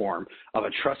platform of a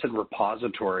trusted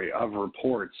repository of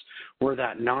reports where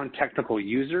that non-technical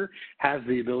user has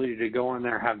the ability to go in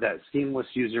there, have that seamless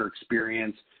user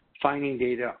experience, finding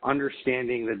data,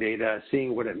 understanding the data,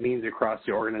 seeing what it means across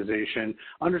the organization,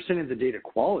 understanding the data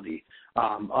quality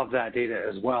of that data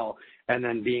as well, and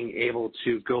then being able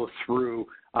to go through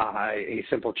a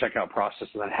simple checkout process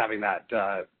and then having that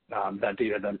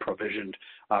data then provisioned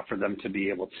for them to be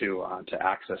able to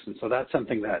access. And so that's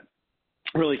something that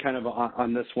really kind of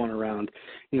on this one around,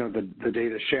 the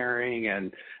data sharing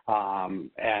and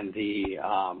the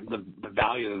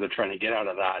value that they're trying to get out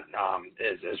of that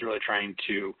is really trying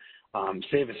to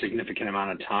save a significant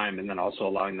amount of time, and then also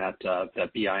allowing that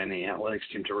BI and the analytics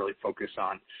team to really focus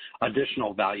on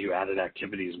additional value-added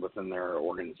activities within their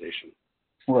organization.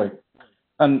 Right.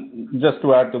 And just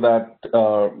to add to that,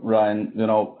 Ryan,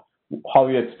 how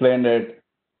you explained it,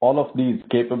 all of these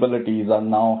capabilities are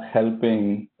now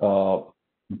helping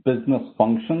business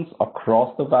functions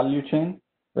across the value chain,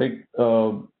 right?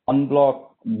 Unblock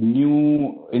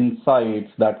new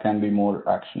insights that can be more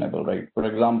actionable, right? For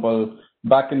example,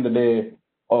 back in the day,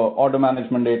 order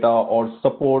management data or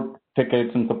support tickets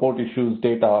and support issues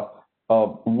data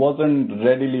wasn't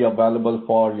readily available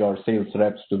for your sales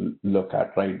reps to look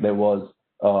at, right? There was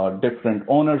different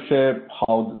ownership,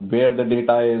 where the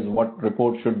data is, what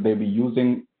report should they be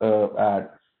using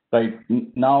at, right?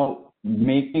 Now,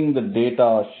 making the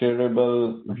data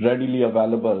shareable, readily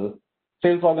available,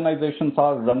 sales organizations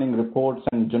are running reports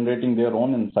and generating their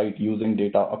own insight using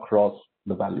data across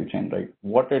the value chain, right?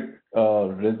 What it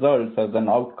results as an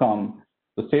outcome,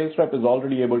 the sales rep is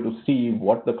already able to see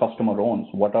what the customer owns,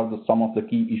 what are some of the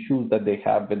key issues that they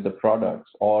have with the products,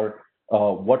 or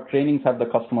what trainings have the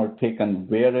customer taken,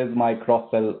 where is my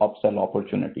cross-sell, upsell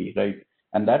opportunity, right?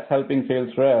 And that's helping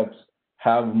sales reps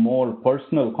have more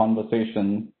personal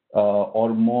conversation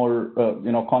or more,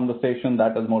 conversation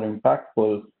that is more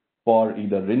impactful for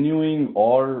either renewing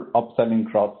or upselling,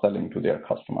 cross-selling to their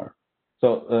customer.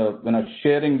 So,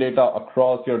 sharing data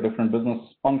across your different business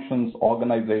functions,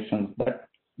 organizations,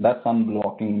 that's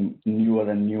unblocking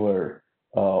newer and newer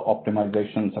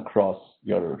optimizations across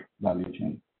your value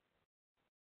chain.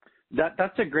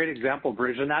 That's a great example,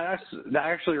 Bridge, and that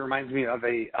actually reminds me of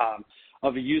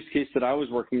a use case that I was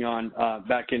working on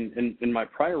back in my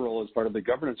prior role as part of the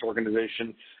governance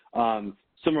organization. Similar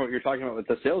to what you're talking about with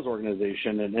the sales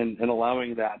organization and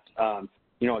allowing that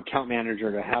account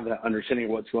manager to have that understanding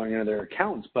of what's going into their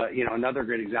accounts. But another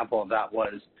great example of that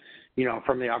was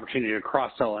from the opportunity to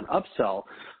cross-sell and upsell,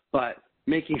 but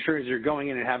making sure as you're going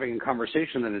in and having a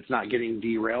conversation that it's not getting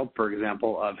derailed, for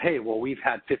example, of, hey, well, we've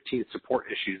had 15 support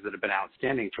issues that have been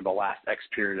outstanding for the last X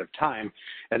period of time,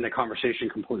 and the conversation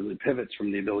completely pivots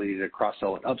from the ability to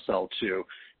cross-sell and upsell to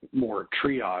more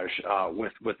triage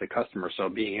with the customer. So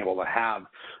being able to have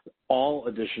all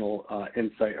additional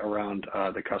insight around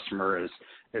the customer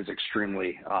is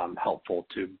extremely helpful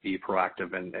to be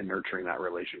proactive in nurturing that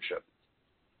relationship.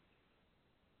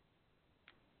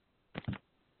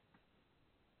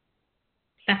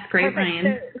 That's great,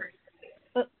 Ryan.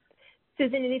 So,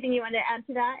 Susan, anything you want to add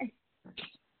to that?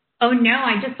 Oh, no,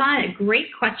 I just saw a great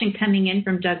question coming in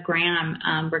from Doug Graham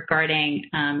regarding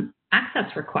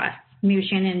access requests. Maybe,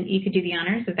 Shannon, you could do the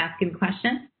honors of asking the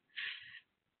question.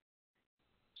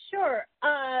 Sure.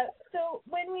 So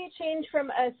when we change from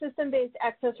a system-based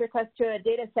access request to a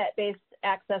data set-based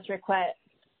access request,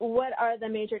 what are the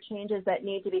major changes that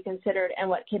need to be considered and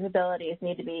what capabilities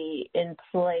need to be in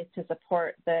place to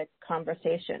support the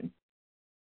conversation?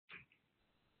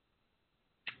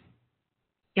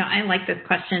 Yeah, I like this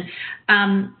question.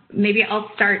 Maybe I'll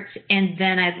start, and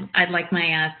then I'd like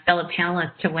my fellow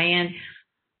panelists to weigh in.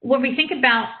 When we think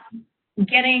about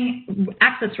getting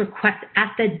access requests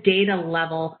at the data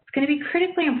level, it's going to be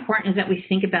critically important is that we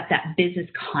think about that business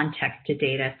context to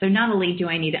data. So not only do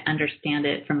I need to understand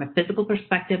it from a physical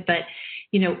perspective, but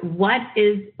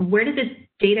where did this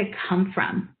data come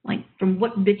from? Like from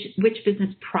which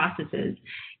business processes?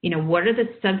 Who are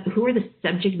the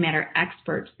subject matter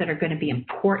experts that are going to be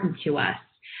important to us?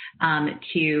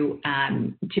 To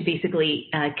basically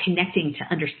connecting to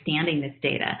understanding this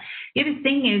data. The other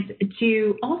thing is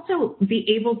to also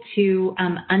be able to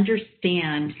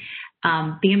understand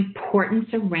the importance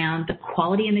around the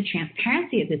quality and the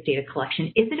transparency of this data collection.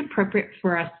 Is it appropriate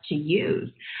for us to use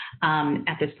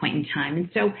at this point in time? And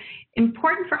so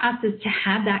important for us is to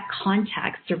have that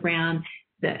context around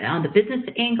on the business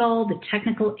angle, the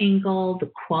technical angle, the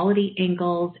quality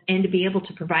angles, and to be able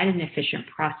to provide an efficient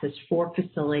process for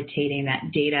facilitating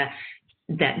that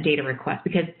data request,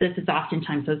 because this is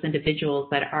oftentimes those individuals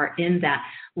that are in that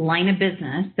line of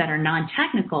business that are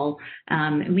non-technical.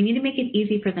 We need to make it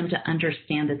easy for them to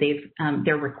understand that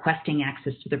they're requesting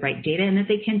access to the right data and that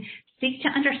they can seek to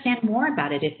understand more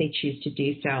about it if they choose to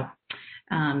do so.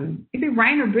 Maybe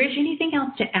Ryan or Bridge, anything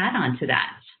else to add on to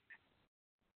that?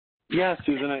 Yeah,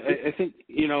 Susan, I think,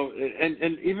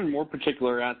 and even more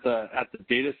particular at the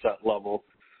data set level,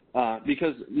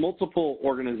 because multiple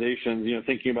organizations,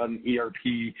 thinking about an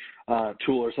ERP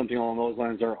tool or something along those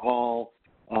lines are all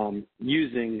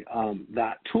using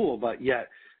that tool, but yet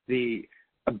the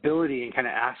ability and kind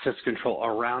of access control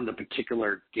around the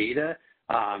particular data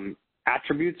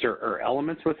attributes or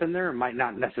elements within there might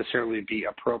not necessarily be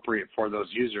appropriate for those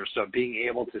users. So being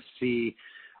able to see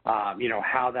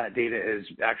how that data is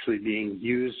actually being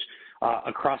used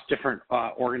across different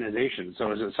organizations.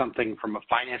 So is it something from a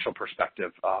financial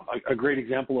perspective? A great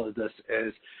example of this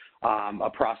is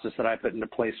a process that I put into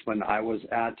place when I was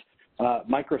at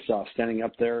Microsoft, standing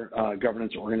up their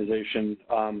governance organization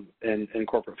in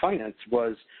corporate finance,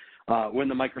 was when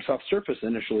the Microsoft Surface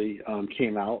initially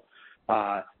came out,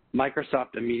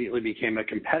 Microsoft immediately became a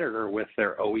competitor with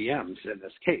their OEMs in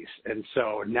this case. And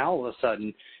so now all of a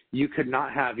sudden, you could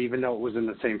not have, even though it was in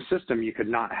the same system, you could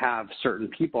not have certain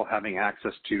people having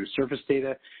access to Surface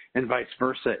data and vice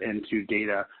versa into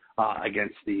data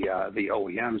against the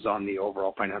OEMs on the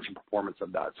overall financial performance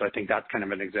of that. So I think that's kind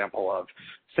of an example of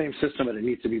same system, but it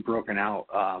needs to be broken out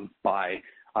by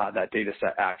that data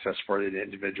set access for the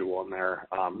individual and their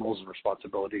roles and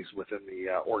responsibilities within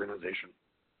the organization.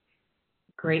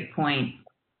 Great point.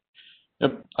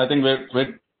 Yep. I think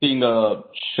we're seeing a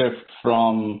shift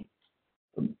from,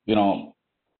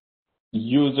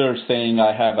 users saying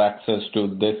I have access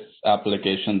to this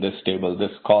application, this table,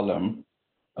 this column,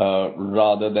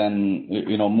 rather than,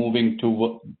 moving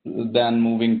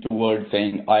towards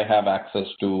saying I have access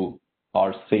to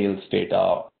our sales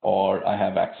data or I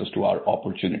have access to our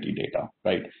opportunity data,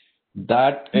 right?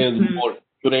 That is more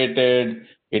curated.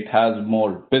 It has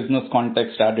more business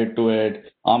context added to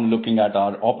it. I'm looking at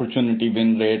our opportunity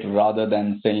win rate rather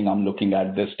than saying I'm looking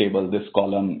at this table, this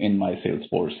column in my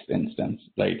Salesforce instance,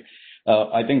 right?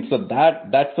 I think so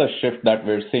that's a shift that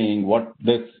we're seeing.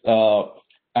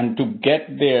 And to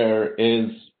get there is,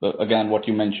 again, what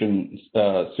you mentioned,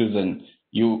 Susan,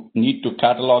 you need to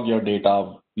catalog your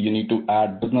data. You need to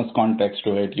add business context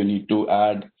to it. You need to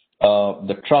add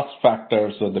the trust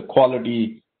factor, so the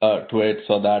quality to it,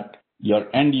 so that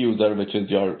your end user, which is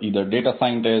your either data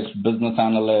scientist, business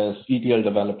analyst, ETL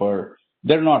developer,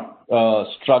 they're not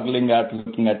struggling at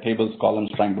looking at tables,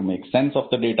 columns, trying to make sense of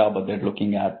the data, but they're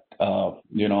looking at a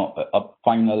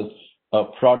final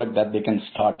product that they can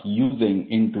start using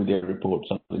into their reports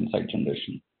of insight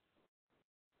generation.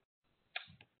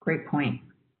 Great point.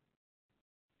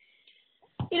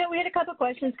 We had a couple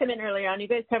questions come in earlier on. You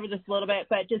guys covered this a little bit,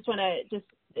 but just want to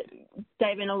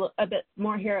dive in a bit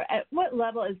more here. At what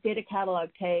level is data catalog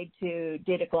tagged to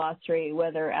data glossary,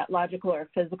 whether at logical or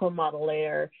physical model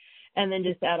layer? And then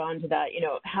just add on to that,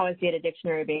 how is data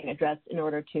dictionary being addressed in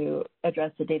order to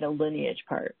address the data lineage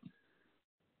part?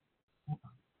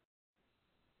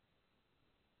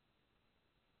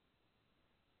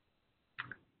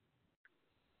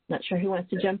 Not sure who wants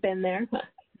to jump in there.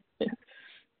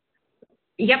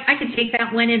 Yep, I could take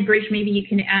that one, and Bridge, maybe you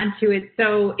can add to it.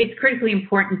 So it's critically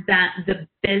important that the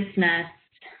business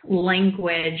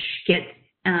language gets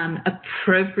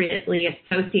appropriately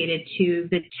associated to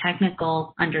the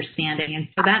technical understanding. And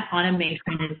so that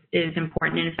automation is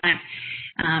important. And in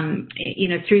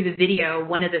fact, through the video,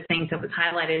 one of the things that was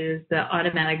highlighted is the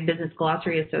automatic business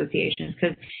glossary associations,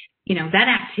 because that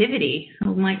activity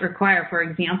might require, for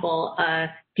example, a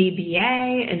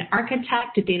DBA, an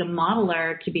architect, a data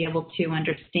modeler to be able to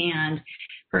understand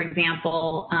For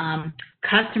example,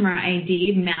 customer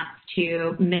ID maps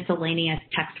to miscellaneous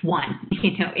text 1,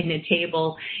 in a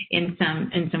table in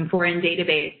some foreign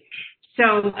database.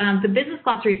 So the business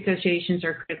glossary associations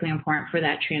are critically important for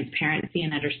that transparency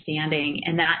and understanding,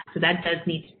 and that does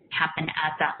need to happen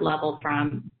at that level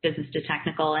from business to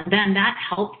technical, and then that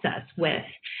helps us with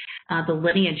the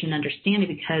lineage and understanding,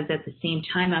 because at the same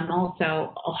time I'm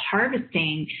also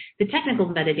harvesting the technical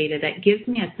metadata that gives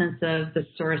me a sense of the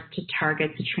source to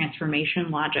target the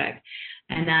transformation logic.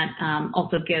 And that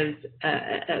also gives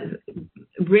a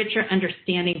richer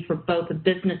understanding for both the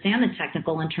business and the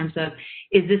technical in terms of,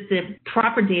 is this the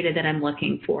proper data that I'm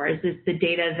looking for? Is this the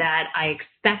data that I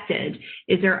expected?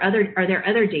 Are there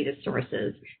other data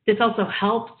sources? This also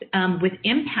helps with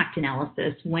impact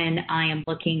analysis when I am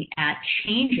looking at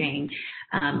changing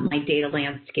my data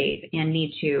landscape and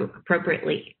need to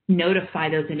appropriately notify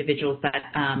those individuals that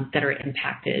are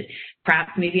impacted.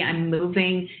 Perhaps maybe I'm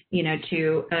moving,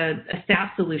 to a SaaS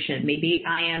solution. Maybe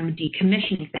I am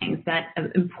decommissioning things. That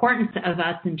importance of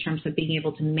us in terms of being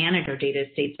able to manage our data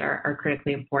estates are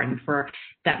critically important for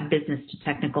that business to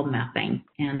technical mapping,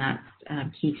 and that's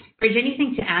key. Bridge,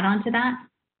 anything to add on to that?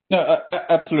 No,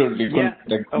 absolutely. Yeah.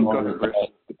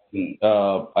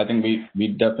 I think we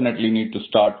definitely need to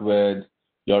start with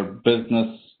your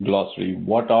business glossary.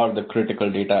 What are the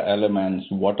critical data elements?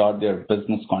 What are their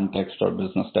business context or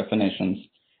business definitions?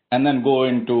 And then go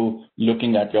into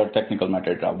looking at your technical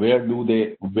metadata. Where do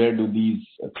these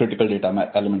critical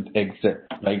data elements exist,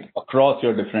 right? Across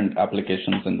your different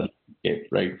applications in the landscape,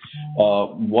 right?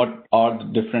 What are the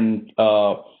different,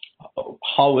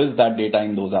 how is that data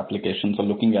in those applications? So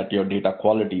looking at your data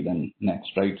quality then next,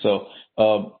 right? So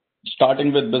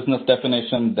starting with business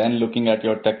definition, then looking at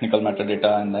your technical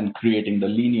metadata, and then creating the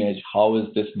lineage. How is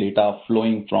this data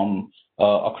flowing from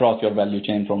across your value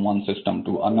chain from one system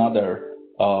to another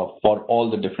for all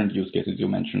the different use cases you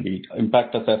mentioned, be it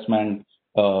impact assessment,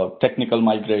 technical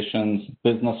migrations,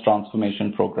 business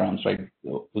transformation programs, right?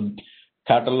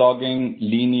 Cataloging,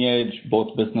 lineage,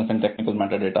 both business and technical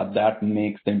metadata, that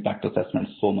makes the impact assessment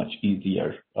so much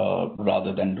easier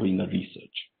rather than doing the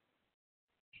research.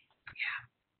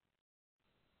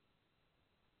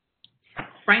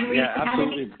 Ryan, yeah,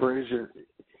 absolutely, Bridget.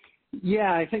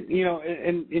 Yeah, I think,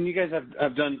 and you guys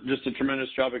have done just a tremendous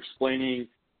job explaining,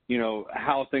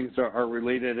 how things are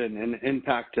related and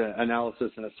impact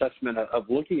analysis and assessment of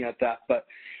looking at that. But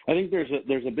I think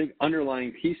there's a big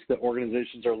underlying piece that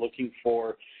organizations are looking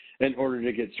for in order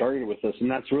to get started with this,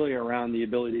 and that's really around the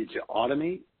ability to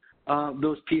automate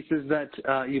those pieces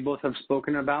that you both have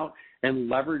spoken about,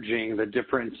 and leveraging the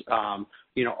different,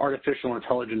 artificial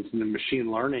intelligence and the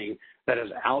machine learning that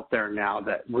is out there now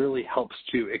that really helps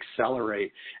to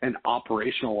accelerate and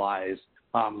operationalize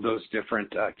those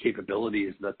different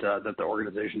capabilities that the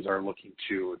organizations are looking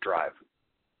to drive.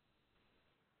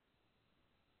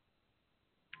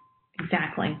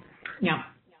 Exactly. Yeah.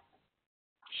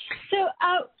 So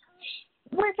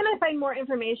where can I find more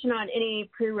information on any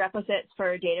prerequisites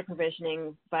for data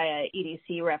provisioning via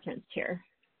EDC referenced here?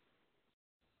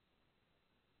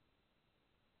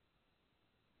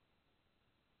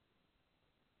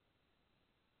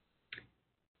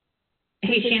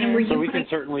 Hey, Shannon, were you? So we can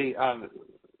certainly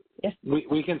yes.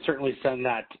 we can certainly send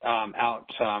that out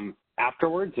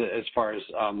afterwards, as far as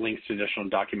links to additional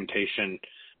documentation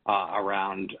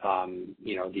around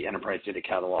the enterprise data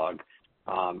catalog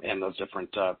and those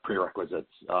different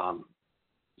prerequisites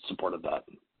supported that.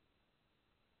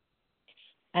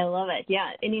 I love it. Yeah.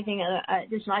 Anything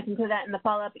additional, I can put that in the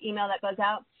follow-up email that goes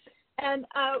out. And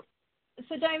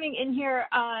so diving in here,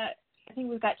 I think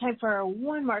we've got time for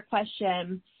one more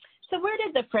question. So where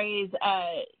did the phrase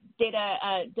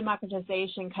data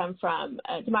democratization come from?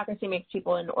 Democracy makes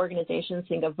people in organizations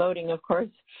think of voting, of course.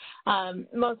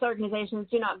 Most organizations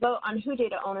do not vote on who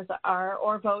data owners are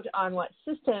or vote on what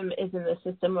system is in the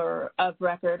system or of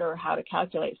record or how to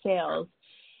calculate sales.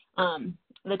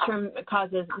 The term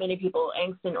causes many people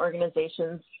angst in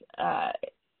organizations. Are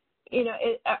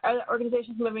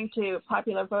organizations moving to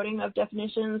popular voting of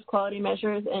definitions, quality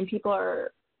measures, and people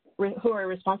who are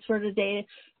responsible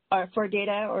for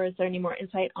data, or is there any more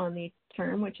insight on the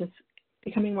term, which is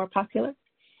becoming more popular?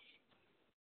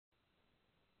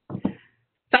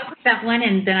 Start with that one,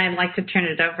 and then I'd like to turn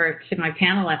it over to my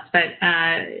panelists. But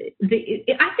I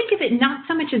think of it not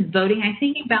so much as voting. I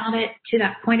think about it to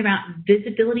that point about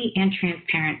visibility and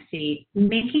transparency,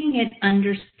 making it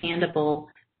understandable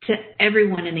to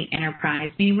everyone in the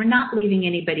enterprise. I mean, we're not leaving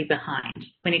anybody behind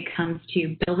when it comes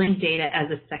to building data as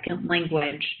a second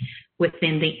language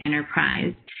within the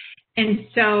enterprise. And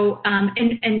so, and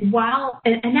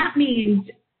that means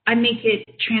I make it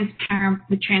transparent,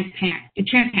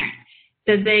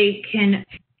 so they can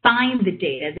find the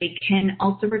data. They can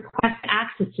also request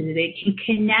access to it. They can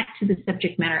connect to the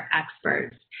subject matter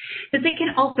experts. That they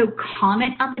can also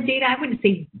comment on the data. I wouldn't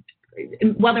say,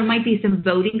 while there might be some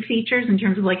voting features in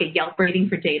terms of like a Yelp rating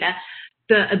for data,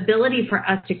 the ability for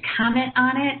us to comment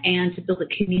on it and to build a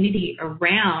community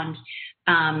around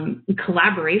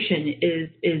collaboration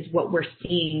is what we're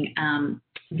seeing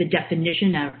the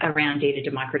definition of around data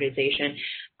democratization.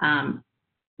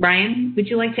 Ryan, would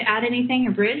you like to add anything,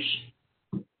 or Bridge?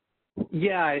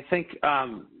 Yeah, I think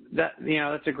that,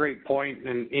 that's a great point.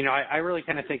 And, I really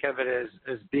kind of think of it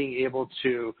as being able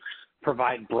to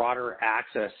provide broader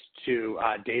access to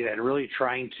data and really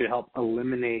trying to help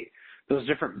eliminate those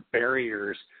different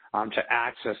barriers to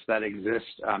access that exist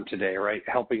today, right?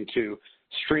 Helping to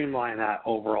streamline that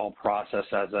overall process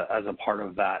as a part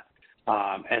of that.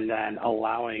 And then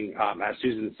allowing, as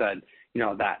Susan said,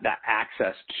 that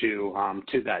access to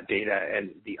that data and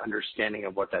the understanding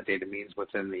of what that data means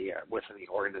within the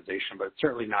organization, but it's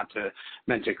certainly not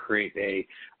meant to create a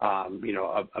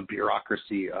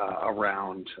bureaucracy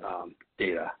around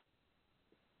data.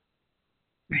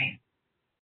 Right.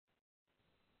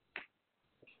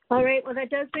 All right, well, that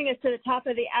does bring us to the top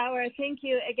of the hour. Thank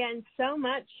you again so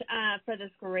much for this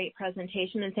great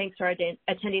presentation, and thanks to our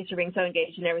attendees for being so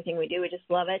engaged in everything we do. We just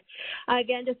love it.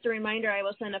 Again, just a reminder, I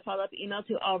will send a follow-up email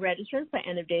to all registrants by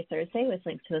end of day Thursday with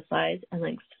links to the slides and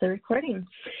links to the recording.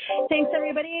 Thanks,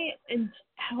 everybody, and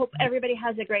I hope everybody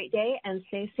has a great day and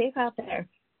stay safe out there.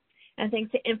 And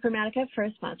thanks to Informatica for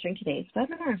sponsoring today's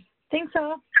webinar. Thanks,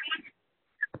 all.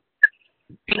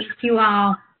 Thank you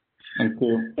all. Thank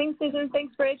you. Thanks, Susan.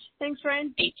 Thanks, Bridge. Thanks,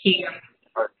 Ryan. Thank you.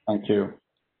 Thank you.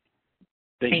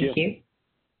 Thank you. You.